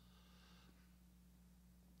situations.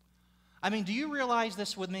 I mean, do you realize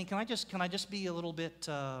this with me? Can I just be a little bit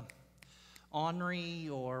ornery,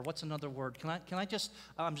 or what's another word?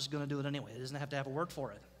 I'm just going to do it anyway. It doesn't have to have a word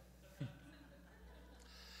for it.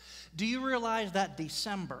 Do you realize that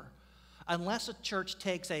December, unless a church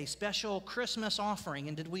takes a special Christmas offering,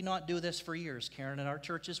 and did we not do this for years, Karen? In our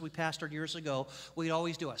churches we pastored years ago, we'd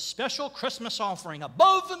always do a special Christmas offering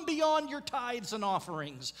above and beyond your tithes and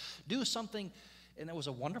offerings. Do something, and it was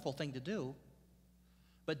a wonderful thing to do.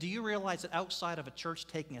 But do you realize that outside of a church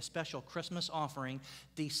taking a special Christmas offering,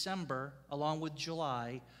 December, along with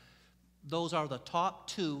July, those are the top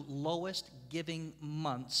 2 lowest giving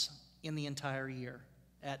months in the entire year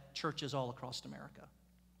at churches all across America?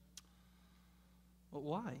 Well,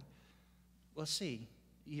 why? Let's see.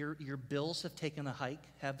 Your bills have taken a hike,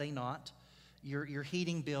 have they not? Your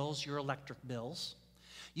heating bills, your electric bills.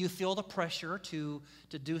 You feel the pressure to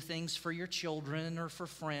do things for your children or for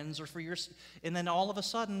friends or for your... And then all of a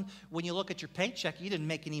sudden, when you look at your paycheck, you didn't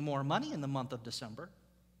make any more money in the month of December.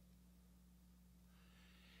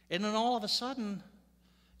 And then all of a sudden,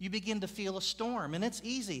 you begin to feel a storm. And it's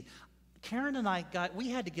easy. Karen and I we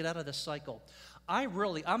had to get out of this cycle.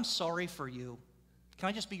 I'm sorry for you. Can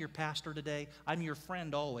I just be your pastor today? I'm your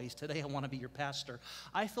friend always. Today I want to be your pastor.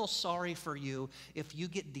 I feel sorry for you if you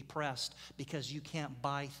get depressed because you can't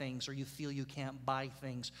buy things, or you feel you can't buy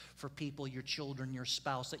things for people, your children, your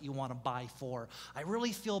spouse, that you want to buy for. I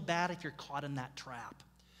really feel bad if you're caught in that trap,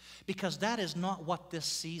 because that is not what this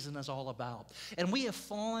season is all about. And we have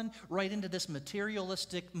fallen right into this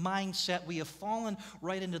materialistic mindset. We have fallen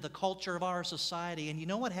right into the culture of our society. And you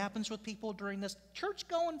know what happens with people during this?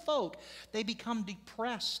 Church-going folk, they become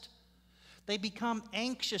depressed. They become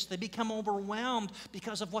anxious. They become overwhelmed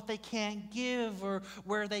because of what they can't give or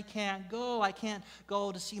where they can't go. I can't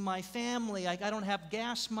go to see my family. I don't have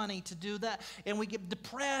gas money to do that. And we get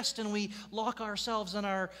depressed, and we lock ourselves in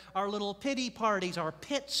our little pity parties, our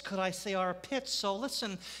pits, could I say, our pits. So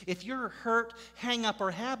listen, if your hurt, hang up, or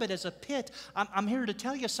habit is a pit, I'm here to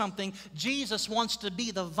tell you something. Jesus wants to be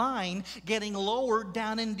the vine getting lowered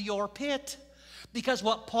down into your pit. Because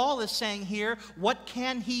what Paul is saying here, what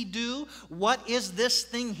can he do? What is this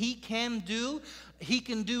thing he can do? He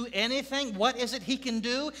can do anything. What is it he can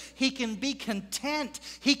do? He can be content.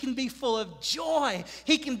 He can be full of joy.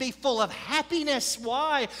 He can be full of happiness.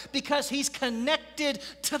 Why? Because he's connected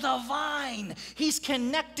to the vine. He's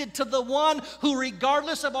connected to the one who,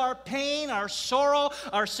 regardless of our pain, our sorrow,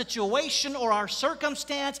 our situation, or our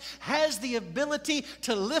circumstance, has the ability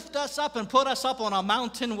to lift us up and put us up on a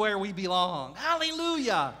mountain where we belong.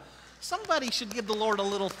 Hallelujah. Somebody should give the Lord a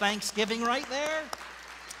little thanksgiving right there.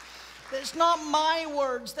 It's not my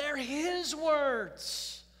words, they're his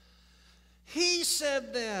words. He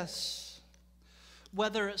said this.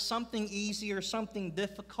 Whether it's something easy or something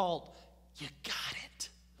difficult, you got it.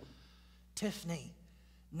 Tiffany,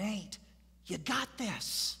 Nate, you got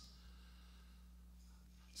this.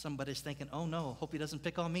 Somebody's thinking, oh no, hope he doesn't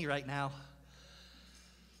pick on me right now.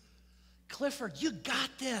 Clifford, you got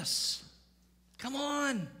this. Come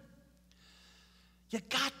on. You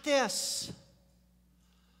got this.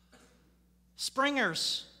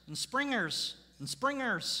 Springers and springers and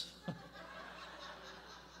springers.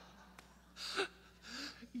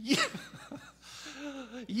 You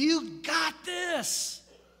got this.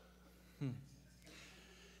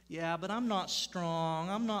 Yeah, but I'm not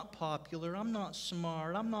strong. I'm not popular. I'm not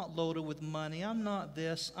smart. I'm not loaded with money. I'm not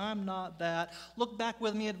this. I'm not that. Look back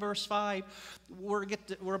with me at verse 5.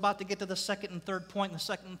 We're about to get to the second and third point. The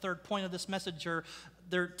second and third point of this message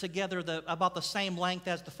they're together about the same length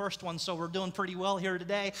as the first one, so we're doing pretty well here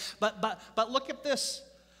today. But look at this.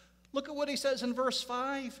 Look at what he says in verse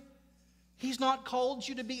 5. He's not called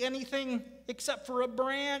you to be anything except for a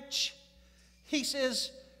branch. He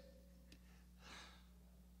says,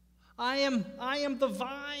 I am the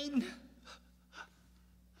vine.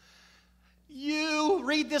 You,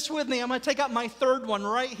 read this with me. I'm going to take out my third one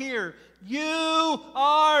right here. You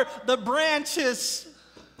are the branches.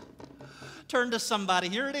 Turn to somebody,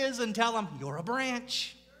 here it is, and tell them, you're a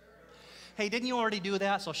branch. Hey, didn't you already do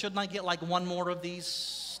that? So shouldn't I get like one more of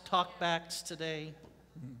these talkbacks today?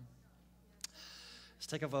 Let's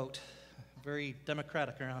take a vote. Very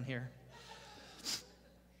democratic around here.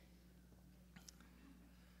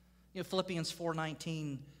 You know, Philippians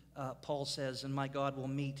 4:19, Paul says, and my God will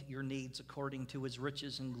meet your needs according to his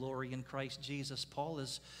riches and glory in Christ Jesus. Paul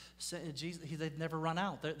is saying, they've never run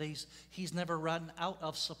out. He's never run out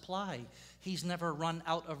of supply. He's never run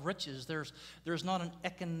out of riches. There's not an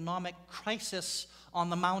economic crisis on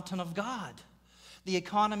the mountain of God. The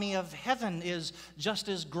economy of heaven is just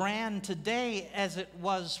as grand today as it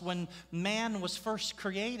was when man was first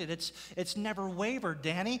created. It's never wavered,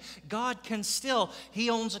 Danny. God can still,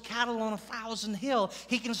 He owns a cattle on 1,000 hill.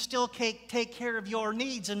 He can still take care of your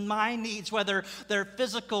needs and my needs, whether they're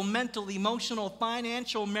physical, mental, emotional,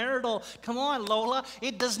 financial, marital. Come on, Lola.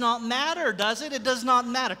 It does not matter, does it? It does not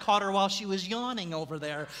matter. Caught her while she was yawning over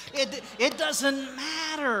there. It doesn't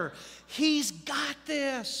matter. He's got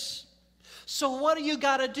this. So what do you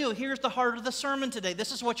got to do? Here's the heart of the sermon today.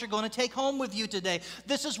 This is what you're going to take home with you today.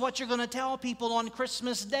 This is what you're going to tell people on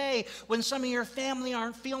Christmas Day when some of your family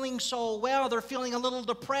aren't feeling so well. They're feeling a little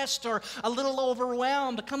depressed or a little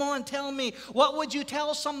overwhelmed. Come on, tell me. What would you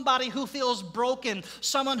tell somebody who feels broken?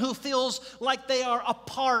 Someone who feels like they are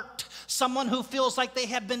apart? Someone who feels like they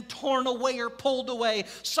have been torn away or pulled away?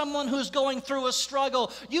 Someone who's going through a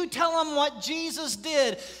struggle? You tell them what Jesus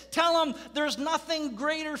did. Tell them there's nothing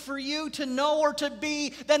greater for you to know or to be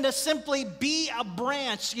than to simply be a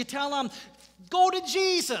branch. You tell them, go to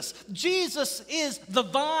Jesus. Jesus is the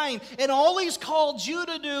vine, and all He's called you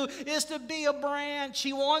to do is to be a branch.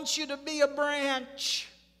 He wants you to be a branch.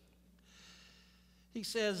 He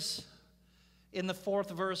says in the 4th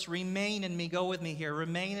verse, remain in me. Go with me here.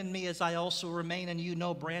 Remain in me as I also remain in you.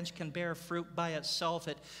 No branch can bear fruit by itself.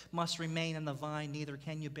 It must remain in the vine. Neither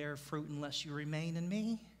can you bear fruit unless you remain in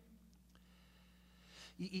me.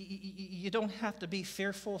 You don't have to be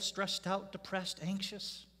fearful, stressed out, depressed,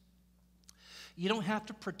 anxious. You don't have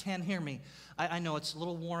to pretend. Hear me. I know it's a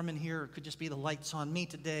little warm in here. It could just be the lights on me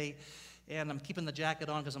today. And I'm keeping the jacket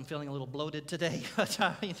on because I'm feeling a little bloated today. But,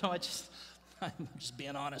 I'm just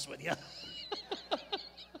being honest with you.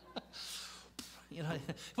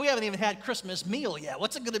 We haven't even had Christmas meal yet.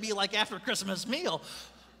 What's it going to be like after Christmas meal?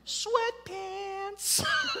 Sweatpants.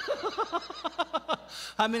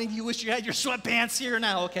 How many of you wish you had your sweatpants here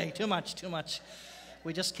now? Okay, too much.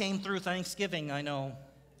 We just came through Thanksgiving, I know.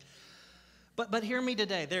 But hear me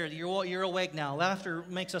today. There, you're awake now. Laughter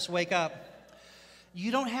makes us wake up.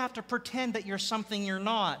 You don't have to pretend that you're something you're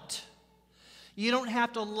not. You don't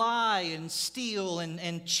have to lie and steal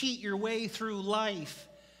and cheat your way through life.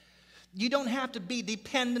 You don't have to be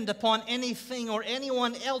dependent upon anything or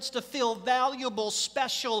anyone else to feel valuable,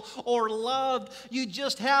 special, or loved. You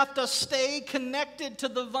just have to stay connected to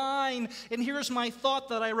the vine. And here's my thought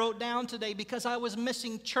that I wrote down today because I was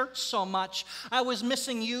missing church so much. I was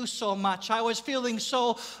missing you so much. I was feeling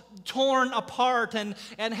so torn apart and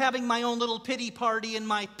having my own little pity party in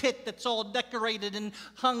my pit that's all decorated and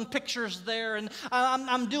hung pictures there. And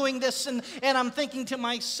I'm doing this and I'm thinking to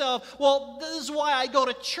myself, well, this is why I go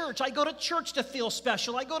to church. I go to church to feel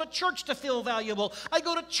special. I go to church to feel valuable. I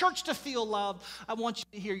go to church to feel loved. I want you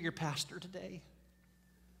to hear your pastor today.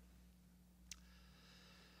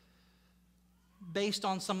 Based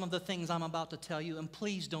on some of the things I'm about to tell you, and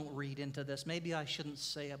please don't read into this. Maybe I shouldn't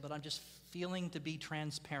say it, but I'm just feeling to be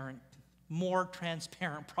transparent. More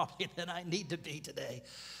transparent probably than I need to be today.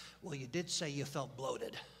 Well, you did say you felt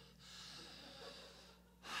bloated.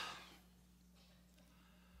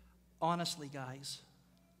 Honestly, guys,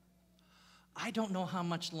 I don't know how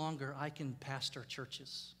much longer I can pastor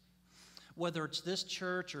churches. Whether it's this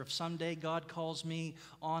church or if someday God calls me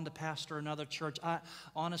on to pastor another church,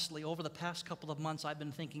 honestly, over the past couple of months, I've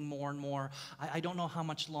been thinking more and more. I don't know how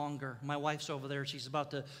much longer. My wife's over there. She's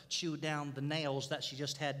about to chew down the nails that she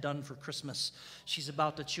just had done for Christmas. She's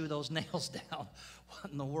about to chew those nails down.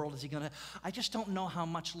 What in the world is he going to? I just don't know how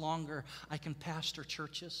much longer I can pastor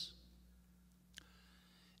churches.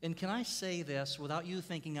 And can I say this without you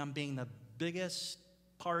thinking I'm being the biggest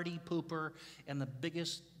party pooper and the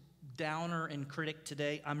biggest downer and critic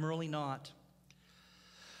today? I'm really not.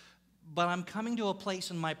 But I'm coming to a place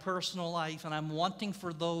in my personal life and I'm wanting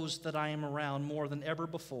for those that I am around more than ever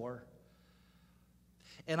before.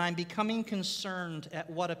 And I'm becoming concerned at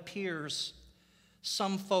what appears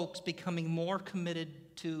some folks becoming more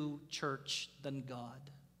committed to church than God.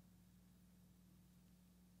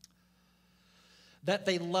 That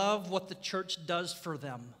they love what the church does for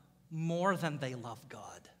them more than they love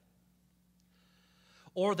God.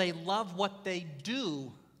 Or they love what they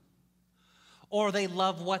do, or they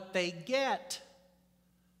love what they get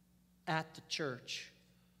at the church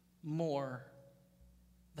more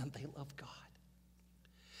than they love God.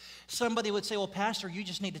 Somebody would say, well, Pastor, you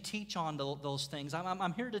just need to teach on those things.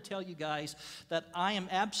 I'm here to tell you guys that I am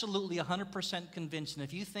absolutely 100% convinced. And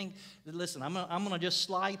if you think, listen, I'm going to just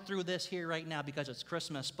slide through this here right now because it's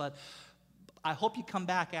Christmas, but I hope you come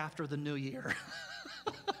back after the new year.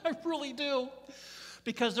 I really do.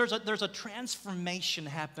 Because there's a transformation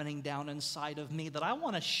happening down inside of me that I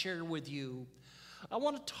want to share with you I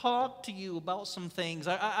want to talk to you about some things.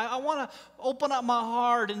 I want to open up my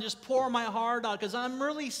heart and just pour my heart out, because I'm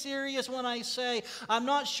really serious when I say I'm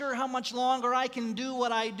not sure how much longer I can do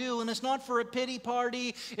what I do. And it's not for a pity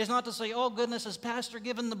party. It's not to say, oh goodness, has Pastor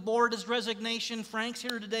given the board his resignation? Frank's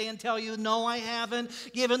here today and tell you, no, I haven't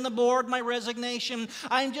given the board my resignation.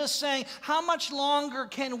 I'm just saying, how much longer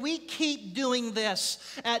can we keep doing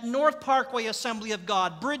this at North Parkway Assembly of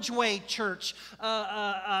God, Bridgeway Church,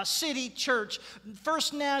 City Church,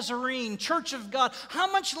 First Nazarene, Church of God?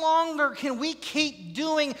 How much longer can we keep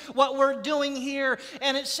doing what we're doing here?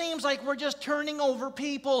 And it seems like we're just turning over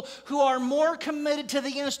people who are more committed to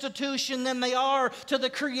the institution than they are to the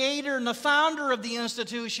creator and the founder of the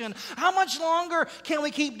institution. How much longer can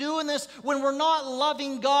we keep doing this when we're not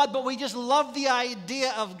loving God, but we just love the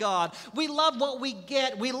idea of God? We love what we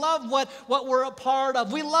get. We love what we're a part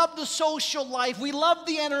of. We love the social life. We love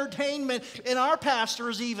the entertainment. And our pastor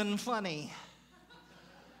is even funny.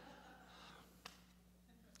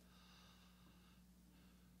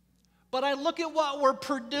 But I look at what we're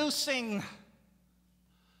producing.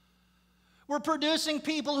 We're producing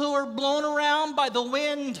people who are blown around by the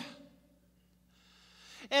wind.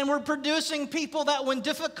 And we're producing people that when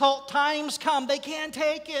difficult times come, they can't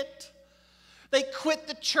take it. They quit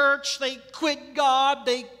the church, they quit God,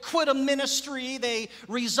 they quit a ministry, they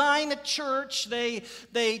resign a church, they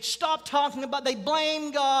stop talking about, they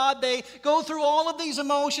blame God, they go through all of these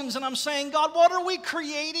emotions. And I'm saying, God, what are we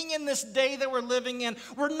creating in this day that we're living in?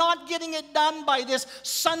 We're not getting it done by this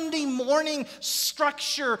Sunday morning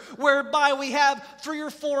structure whereby we have 3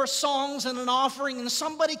 or 4 songs and an offering and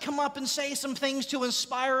somebody come up and say some things to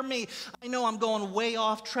inspire me. I know I'm going way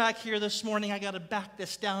off track here this morning. I got to back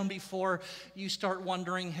this down before you start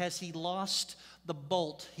wondering, has he lost the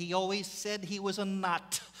bolt? He always said he was a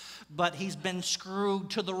nut, but he's been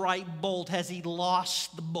screwed to the right bolt. Has he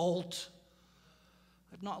lost the bolt?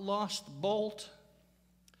 I've not lost the bolt.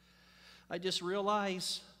 I just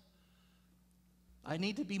realize I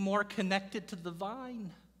need to be more connected to the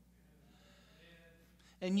vine.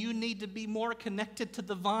 And you need to be more connected to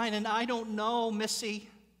the vine. And I don't know, Missy,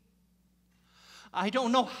 I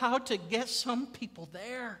don't know how to get some people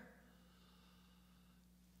there.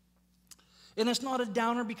 And it's not a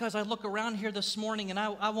downer, because I look around here this morning, and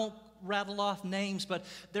I won't rattle off names, but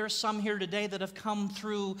there's some here today that have come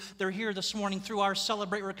through, they're here this morning through our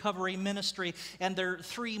Celebrate Recovery ministry, and they're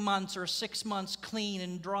 3 months or 6 months clean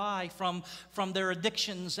and dry from their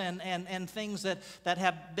addictions and things that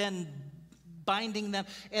have been binding them.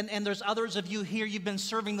 And there's others of you here, you've been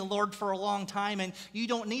serving the Lord for a long time, and you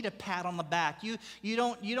don't need a pat on the back. You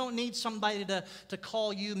don't need somebody to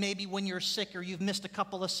call you maybe when you're sick or you've missed a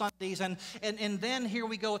couple of Sundays. And then here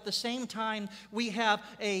we go, at the same time, we have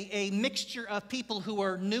a mixture of people who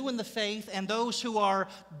are new in the faith and those who are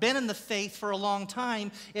been in the faith for a long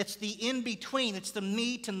time. It's the in-between. It's the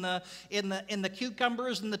meat and the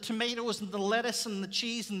cucumbers and the tomatoes and the lettuce and the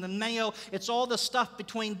cheese and the mayo. It's all the stuff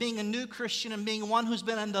between being a new Christian and being one who's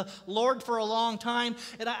been in the Lord for a long time.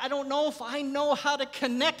 And I don't know if I know how to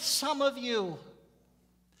connect some of you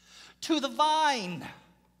to the vine.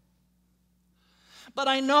 But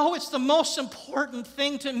I know it's the most important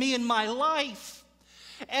thing to me in my life.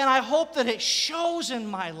 And I hope that it shows in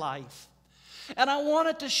my life. And I want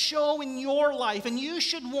it to show in your life. And you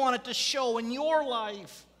should want it to show in your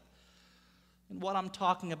life. And what I'm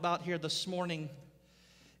talking about here this morning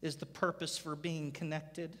is the purpose for being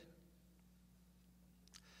connected.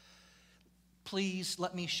 Please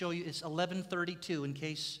let me show you. It's 11:32 in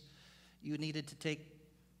case you needed to take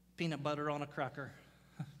peanut butter on a cracker.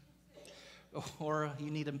 Or you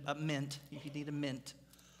need a mint. If you need a mint.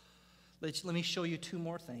 Let me show you 2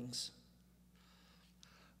 more things.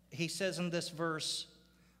 He says in this verse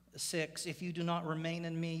 6, if you do not remain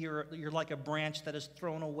in me, you're like a branch that is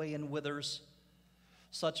thrown away and withers.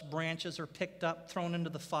 Such branches are picked up, thrown into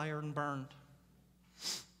the fire, and burned.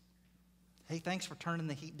 Hey, thanks for turning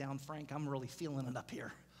the heat down, Frank. I'm really feeling it up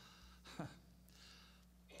here.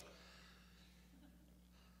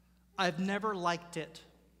 I've never liked it.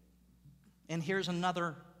 And here's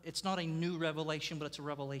another, it's not a new revelation, but it's a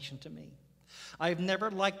revelation to me. I've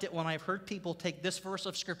never liked it when I've heard people take this verse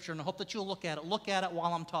of Scripture, and I hope that you'll look at it. Look at it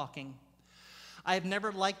while I'm talking. I've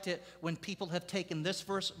never liked it when people have taken this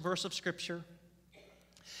verse of Scripture,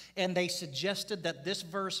 and they suggested that this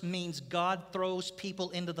verse means God throws people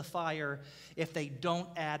into the fire if they don't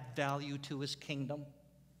add value to His kingdom.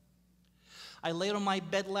 I laid on my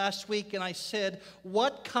bed last week and I said,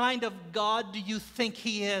 what kind of God do you think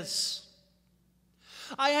He is?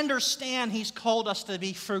 I understand He's called us to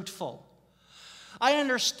be fruitful. I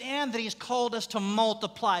understand that He's called us to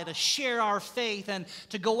multiply, to share our faith, and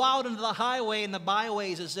to go out into the highway and the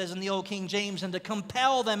byways, it says in the old King James, and to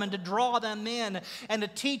compel them and to draw them in and to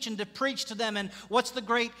teach and to preach to them. And what's the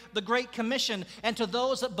Great Commission? And to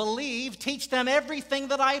those that believe, teach them everything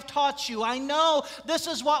that I've taught you. I know this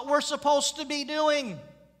is what we're supposed to be doing.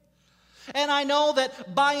 And I know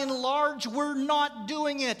that by and large, we're not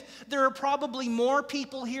doing it. There are probably more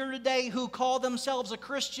people here today who call themselves a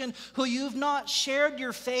Christian who you've not shared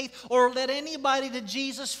your faith or led anybody to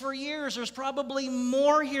Jesus for years. There's probably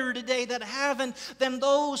more here today that haven't than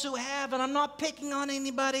those who have. And I'm not picking on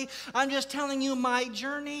anybody. I'm just telling you my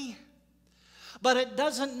journey. But it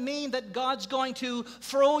doesn't mean that God's going to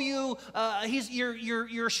throw you,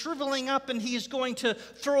 you're shriveling up and He's going to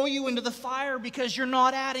throw you into the fire because you're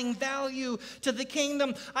not adding value to the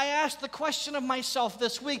kingdom. I asked the question of myself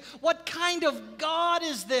this week, what kind of God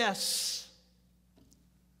is this?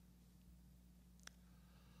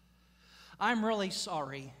 I'm really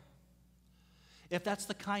sorry if that's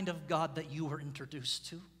the kind of God that you were introduced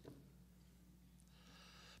to.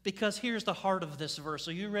 Because here's the heart of this verse.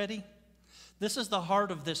 Are you ready? This is the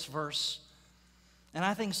heart of this verse. And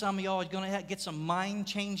I think some of y'all are going to get some mind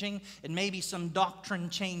changing and maybe some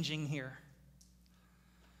doctrine changing here.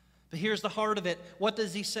 But here's the heart of it. What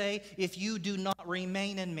does He say? If you do not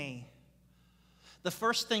remain in me. The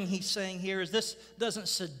first thing He's saying here is this doesn't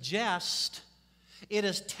suggest, it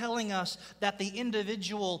is telling us that the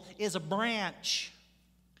individual is a branch.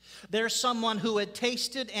 There's someone who had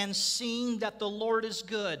tasted and seen that the Lord is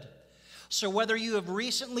good. So whether you have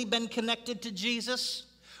recently been connected to Jesus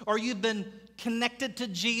or you've been connected to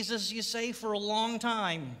Jesus, you say, for a long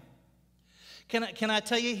time, can I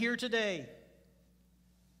tell you here today,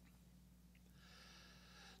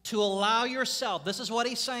 to allow yourself, this is what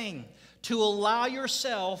He's saying, to allow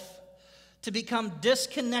yourself to become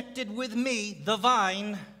disconnected with me, the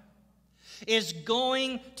vine, is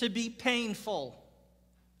going to be painful.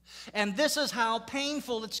 And this is how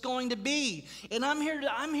painful it's going to be. And I'm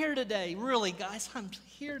here today, really, guys, I'm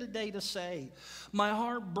here today to say, my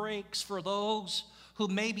heart breaks for those who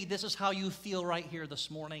maybe this is how you feel right here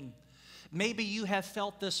this morning. Maybe you have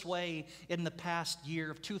felt this way in the past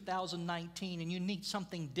year of 2019, and you need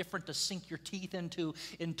something different to sink your teeth into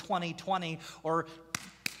in 2020, or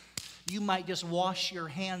you might just wash your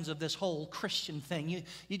hands of this whole Christian thing.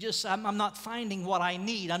 I'm not finding what I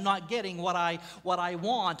need. I'm not getting what I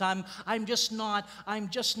want. I'm just not. I'm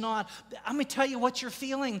going to tell you what you're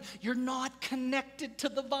feeling. You're not connected to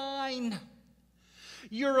the vine.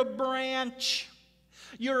 You're a branch.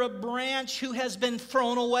 You're a branch who has been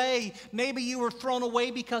thrown away. Maybe you were thrown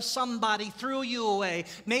away because somebody threw you away.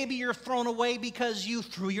 Maybe you're thrown away because you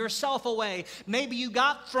threw yourself away. Maybe you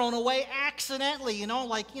got thrown away accidentally,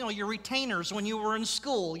 like your retainers when you were in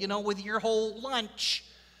school, with your whole lunch.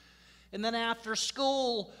 And then after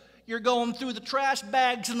school, you're going through the trash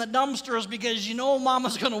bags and the dumpsters because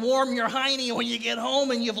mama's going to warm your hiney when you get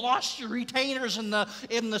home, and you've lost your retainers in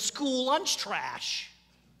the school lunch trash.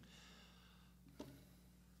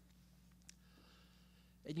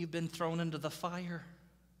 And you've been thrown into the fire.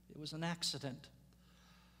 It was an accident.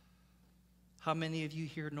 How many of you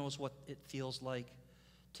here knows what it feels like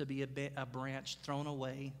to be a branch thrown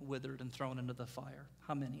away, withered, and thrown into the fire?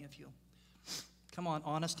 How many of you? Come on,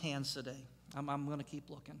 honest hands today. I'm going to keep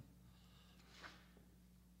looking.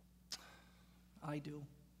 I do.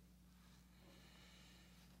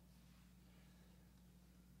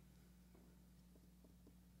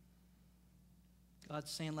 God's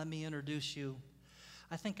saying, let me introduce you.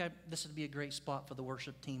 I think this would be a great spot for the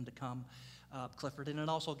worship team to come, Clifford, and it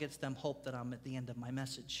also gets them hope that I'm at the end of my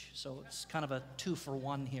message. So it's kind of a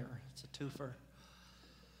 2-for-1 here. It's a twofer.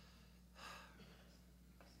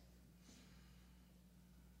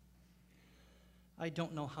 I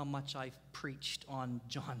don't know how much I've preached on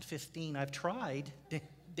John 15. I've tried,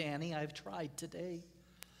 Danny, I've tried today.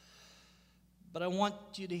 But I want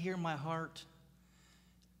you to hear my heart.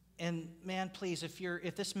 And man, please,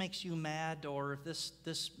 if this makes you mad, or if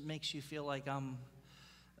this makes you feel like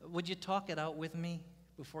would you talk it out with me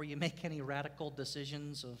before you make any radical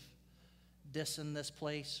decisions of dissing this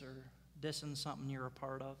place or dissing something you're a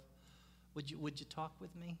part of? Would you talk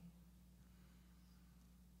with me?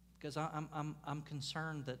 Because I'm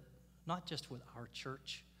concerned that not just with our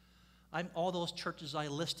church, all those churches I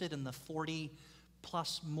listed in the 40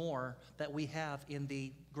 plus more that we have in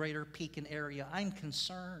the greater Pekin area, I'm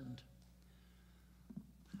concerned.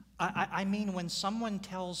 I mean, when someone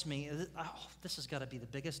tells me, this has got to be the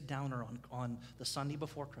biggest downer on the Sunday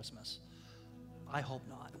before Christmas. I hope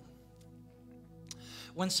not.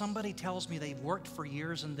 When somebody tells me they've worked for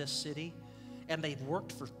years in this city and they've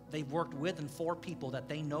worked with and for people that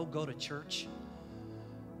they know go to church,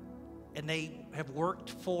 and they have worked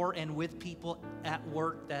for and with people at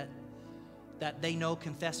work that they know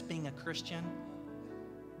confess being a Christian,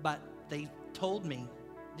 but they told me,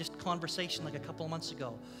 just conversation like a couple of months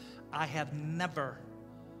ago, I have never,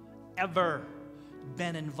 ever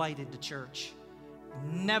been invited to church.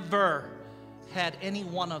 Never had any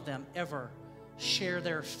one of them ever share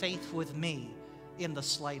their faith with me in the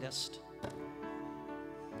slightest.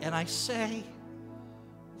 And I say,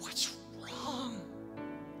 what's wrong?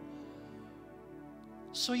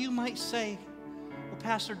 So you might say, well,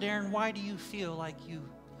 Pastor Darin, why do you feel like you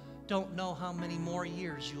don't know how many more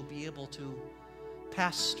years you'll be able to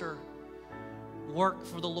pastor, work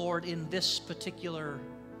for the Lord in this particular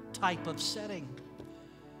type of setting?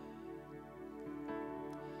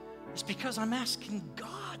 It's because I'm asking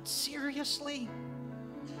God, seriously,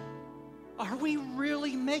 are we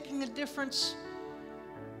really making a difference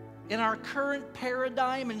in our current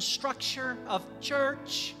paradigm and structure of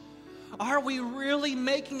church? Are we really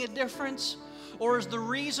making a difference? Or is the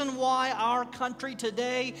reason why our country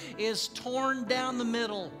today is torn down the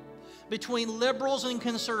middle between liberals and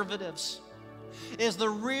conservatives, is the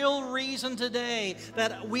real reason today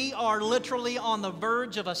that we are literally on the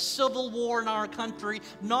verge of a civil war in our country,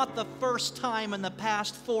 not the first time in the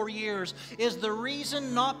past 4 years, is the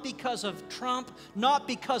reason not because of Trump, not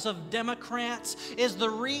because of Democrats, is the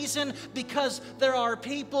reason because there are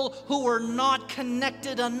people who are not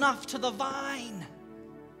connected enough to the vine.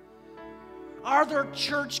 Are there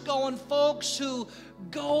church-going folks who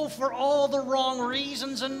go for all the wrong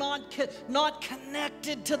reasons and not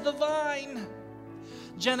connected to the vine?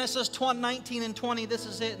 Genesis 19 and 20, this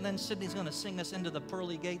is it, and then Sydney's going to sing us into the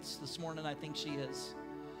pearly gates this morning. I think she is.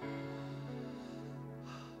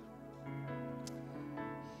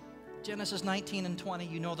 Genesis 19 and 20,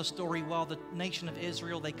 you know the story well. The nation of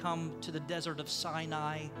Israel, they come to the desert of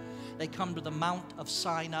Sinai. They come to the Mount of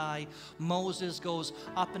Sinai. Moses goes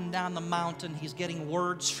up and down the mountain. He's getting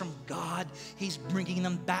words from God. He's bringing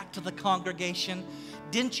them back to the congregation.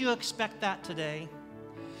 Didn't you expect that today?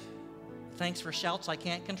 Thanks for shouts I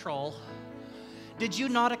can't control. Did you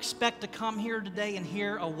not expect to come here today and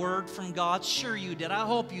hear a word from God? Sure you did. I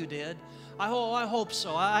hope you did. I hope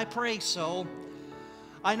so. I pray so.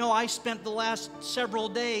 I know I spent the last several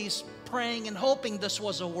days praying and hoping this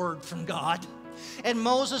was a word from God. And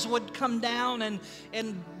Moses would come down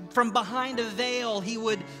and from behind a veil, he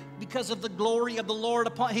would, because of the glory of the Lord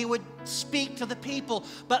upon, he would speak to the people.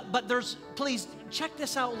 But there's, please check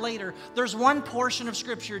this out later. There's one portion of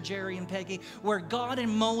Scripture, Jerry and Peggy, where God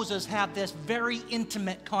and Moses have this very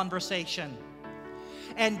intimate conversation.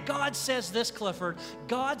 And God says this, Clifford.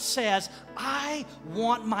 God says, I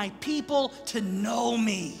want my people to know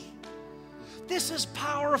me. This is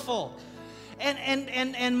powerful.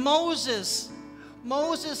 And Moses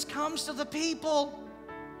comes to the people,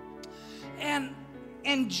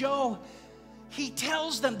 and Joe, he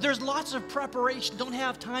tells them, there's lots of preparation. Don't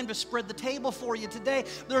have time to spread the table for you today.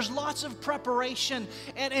 There's lots of preparation,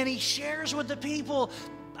 and he shares with the people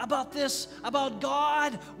about this, about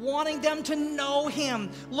God wanting them to know Him.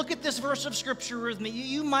 Look at this verse of Scripture with me.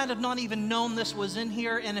 You might have not even known this was in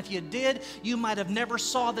here, and if you did, you might have never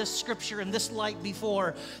saw this Scripture in this light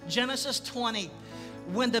before. Genesis 20.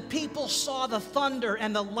 When the people saw the thunder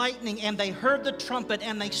and the lightning, and they heard the trumpet,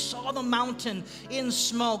 and they saw the mountain in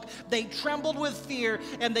smoke, they trembled with fear,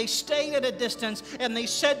 and they stayed at a distance, and they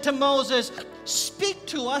said to Moses, speak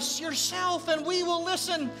to us yourself, and we will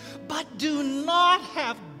listen, but do not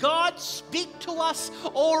have God speak to us,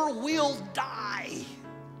 or we'll die.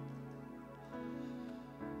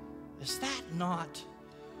 Is that not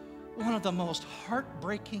one of the most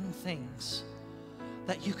heartbreaking things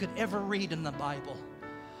that you could ever read in the Bible?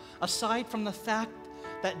 Aside from the fact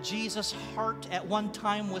that Jesus' heart at one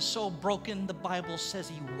time was so broken, the Bible says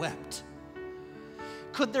he wept.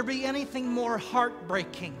 Could there be anything more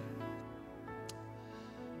heartbreaking?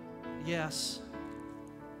 Yes.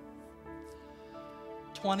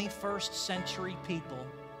 21st century people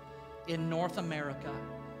in North America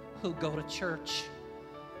who go to church,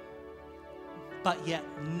 but yet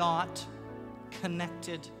not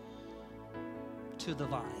connected to the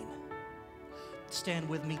vine. Stand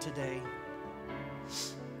with me today.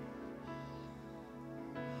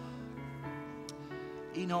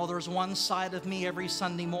 You know, there's one side of me every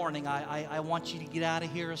Sunday morning. I want you to get out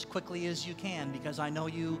of here as quickly as you can, because I know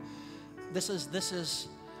you, this is,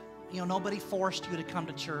 you know, nobody forced you to come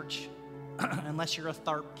to church unless you're a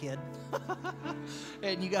THARP kid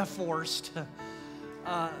and you got forced.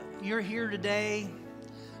 You're here today.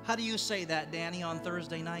 How do you say that, Danny, on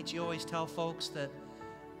Thursday nights? You always tell folks that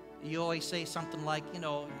You always say something like,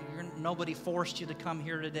 nobody forced you to come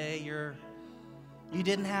here today. You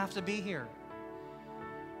didn't have to be here.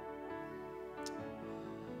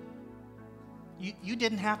 You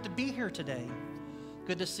didn't have to be here today.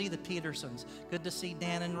 Good to see the Petersons. Good to see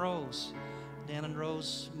Dan and Rose. Dan and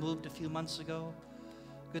Rose moved a few months ago.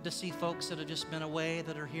 Good to see folks that have just been away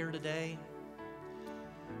that are here today.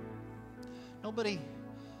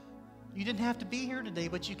 You didn't have to be here today,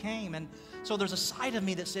 but you came. And so there's a side of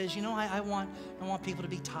me that says, I want people to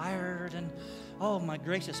be tired, and oh my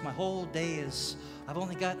gracious, my whole day is, I've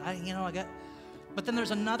only got, but then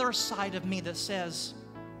there's another side of me that says,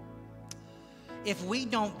 if we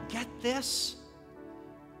don't get this,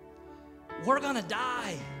 we're going to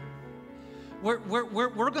die. We're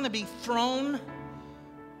going to be thrown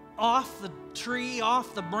off the tree,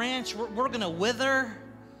 off the branch. We're going to wither,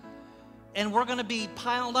 and we're going to be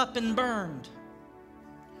piled up and burned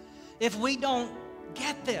if we don't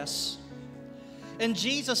get this. And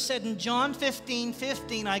Jesus said in John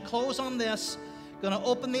 15:15, I close on this, going to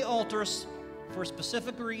open the altars for a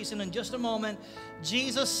specific reason in just a moment.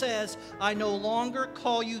 Jesus says, I no longer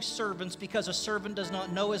call you servants, because a servant does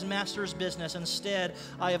not know his master's business. Instead,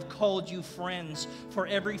 I have called you friends, for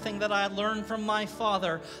everything that I learned from my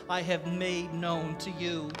Father, I have made known to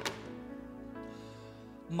you.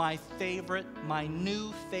 My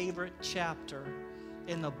new favorite chapter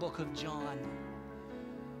in the book of John,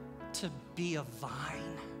 to be a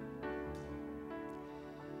vine.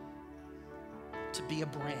 To be a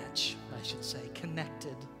branch, I should say,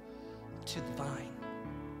 connected to the vine.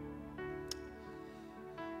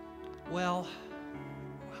 Well,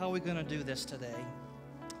 how are we going to do this today?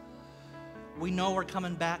 We know we're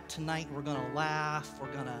coming back tonight. We're going to laugh.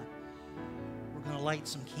 We're going to light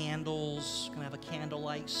some candles. We're going to have a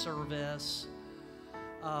candlelight service.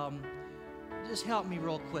 Just help me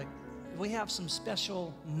real quick. We have some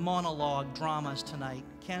special monologue dramas tonight.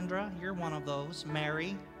 Kendra, you're one of those.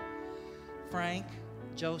 Mary, Frank,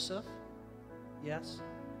 Joseph, yes?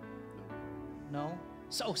 No?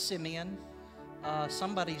 So Simeon,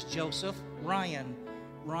 somebody's Joseph. Ryan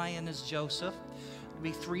is Joseph. There'll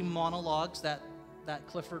be 3 monologues that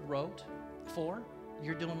Clifford wrote. 4?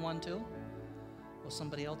 You're doing 1 too? Well,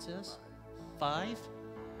 somebody else is? 5?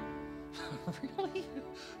 Really?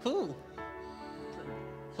 Who?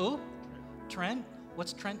 Trent?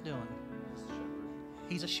 What's Trent doing?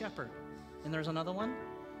 He's a shepherd. And there's another one?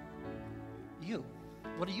 You.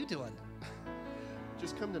 What are you doing?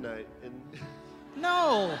 Just come tonight and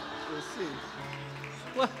No. we'll see.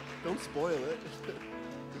 What? Don't spoil it.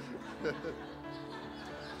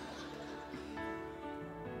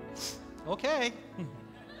 Okay.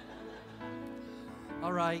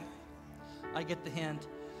 All right. I get the hint.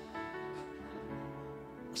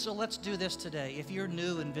 So let's do this today. If you're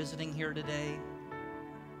new and visiting here today,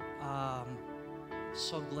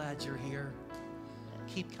 so glad you're here.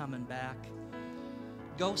 Keep coming back.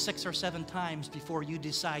 Go 6 or 7 times before you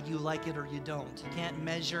decide you like it or you don't. You can't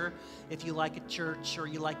measure if you like a church or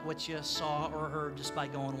you like what you saw or heard just by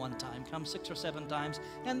going 1 time. Come 6 or 7 times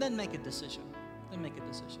and then make a decision.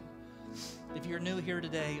 If you're new here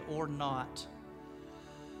today or not,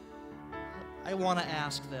 I want to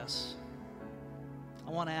ask this.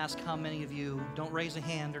 I want to ask how many of you, don't raise a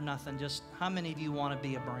hand or nothing, just how many of you want to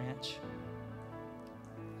be a branch?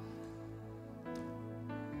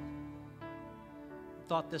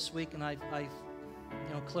 Thought this week, and I've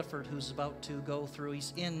Clifford, who's about to go through,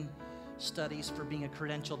 he's in studies for being a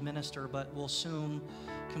credentialed minister, but will soon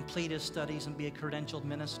complete his studies and be a credentialed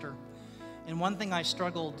minister. And one thing I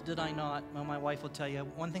struggled, did I not? Well, my wife will tell you,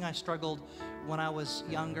 one thing I struggled when I was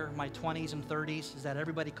younger, my 20s and 30s, is that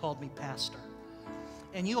everybody called me pastor.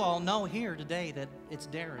 And you all know here today that it's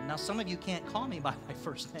Darin. Now, some of you can't call me by my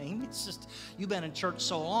first name. It's just, you've been in church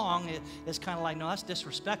so long, it's kind of like, no, that's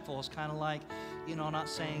disrespectful. It's kind of like, not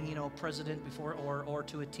saying, president before, or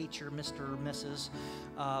to a teacher, Mr. or Mrs.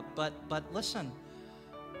 But listen,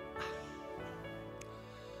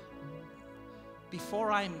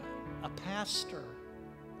 before I'm a pastor,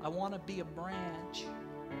 I want to be a branch.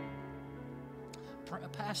 A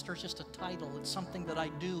pastor is just a title. It's something that I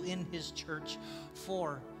do in his church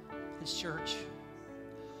for his church.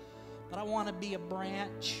 But I want to be a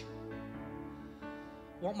branch.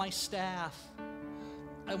 I want my staff.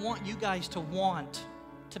 I want you guys to want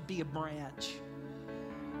to be a branch.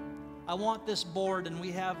 I want this board, and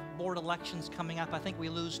we have board elections coming up. I think we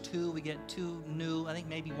lose 2. We get 2 new. I think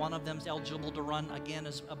maybe one of them's eligible to run again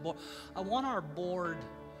as a board. I want our board,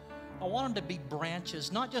 I want them to be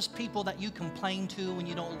branches, not just people that you complain to when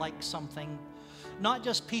you don't like something, not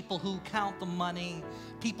just people who count the money,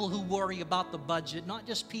 people who worry about the budget, not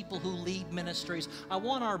just people who lead ministries. I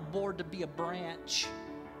want our board to be a branch.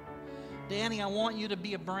 Danny, I want you to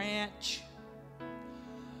be a branch.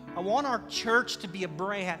 I want our church to be a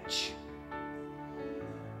branch.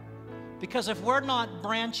 Because if we're not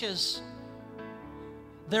branches,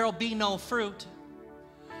 there'll be no fruit.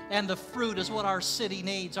 And the fruit is what our city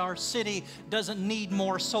needs. Our city doesn't need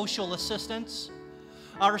more social assistance.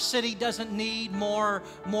 Our city doesn't need more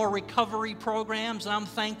recovery programs, and I'm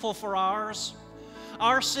thankful for ours.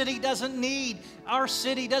 Our city doesn't need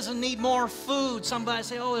more food. Somebody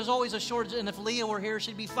say, oh, there's always a shortage, and if Leah were here,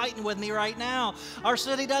 she'd be fighting with me right now. Our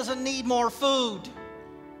city doesn't need more food.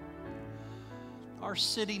 Our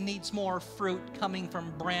city needs more fruit coming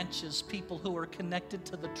from branches, people who are connected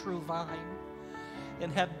to the true vine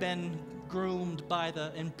and have been groomed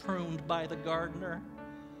and pruned by the gardener.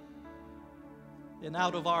 And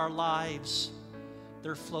out of our lives,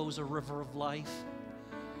 there flows a river of life.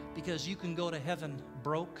 Because you can go to heaven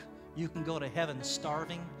broke. You can go to heaven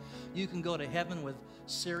starving. You can go to heaven with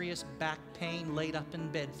serious back pain, laid up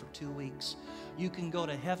in bed for 2 weeks. You can go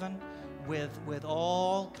to heaven with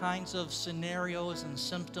all kinds of scenarios and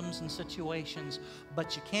symptoms and situations,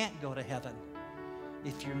 but you can't go to heaven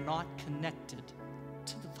if you're not connected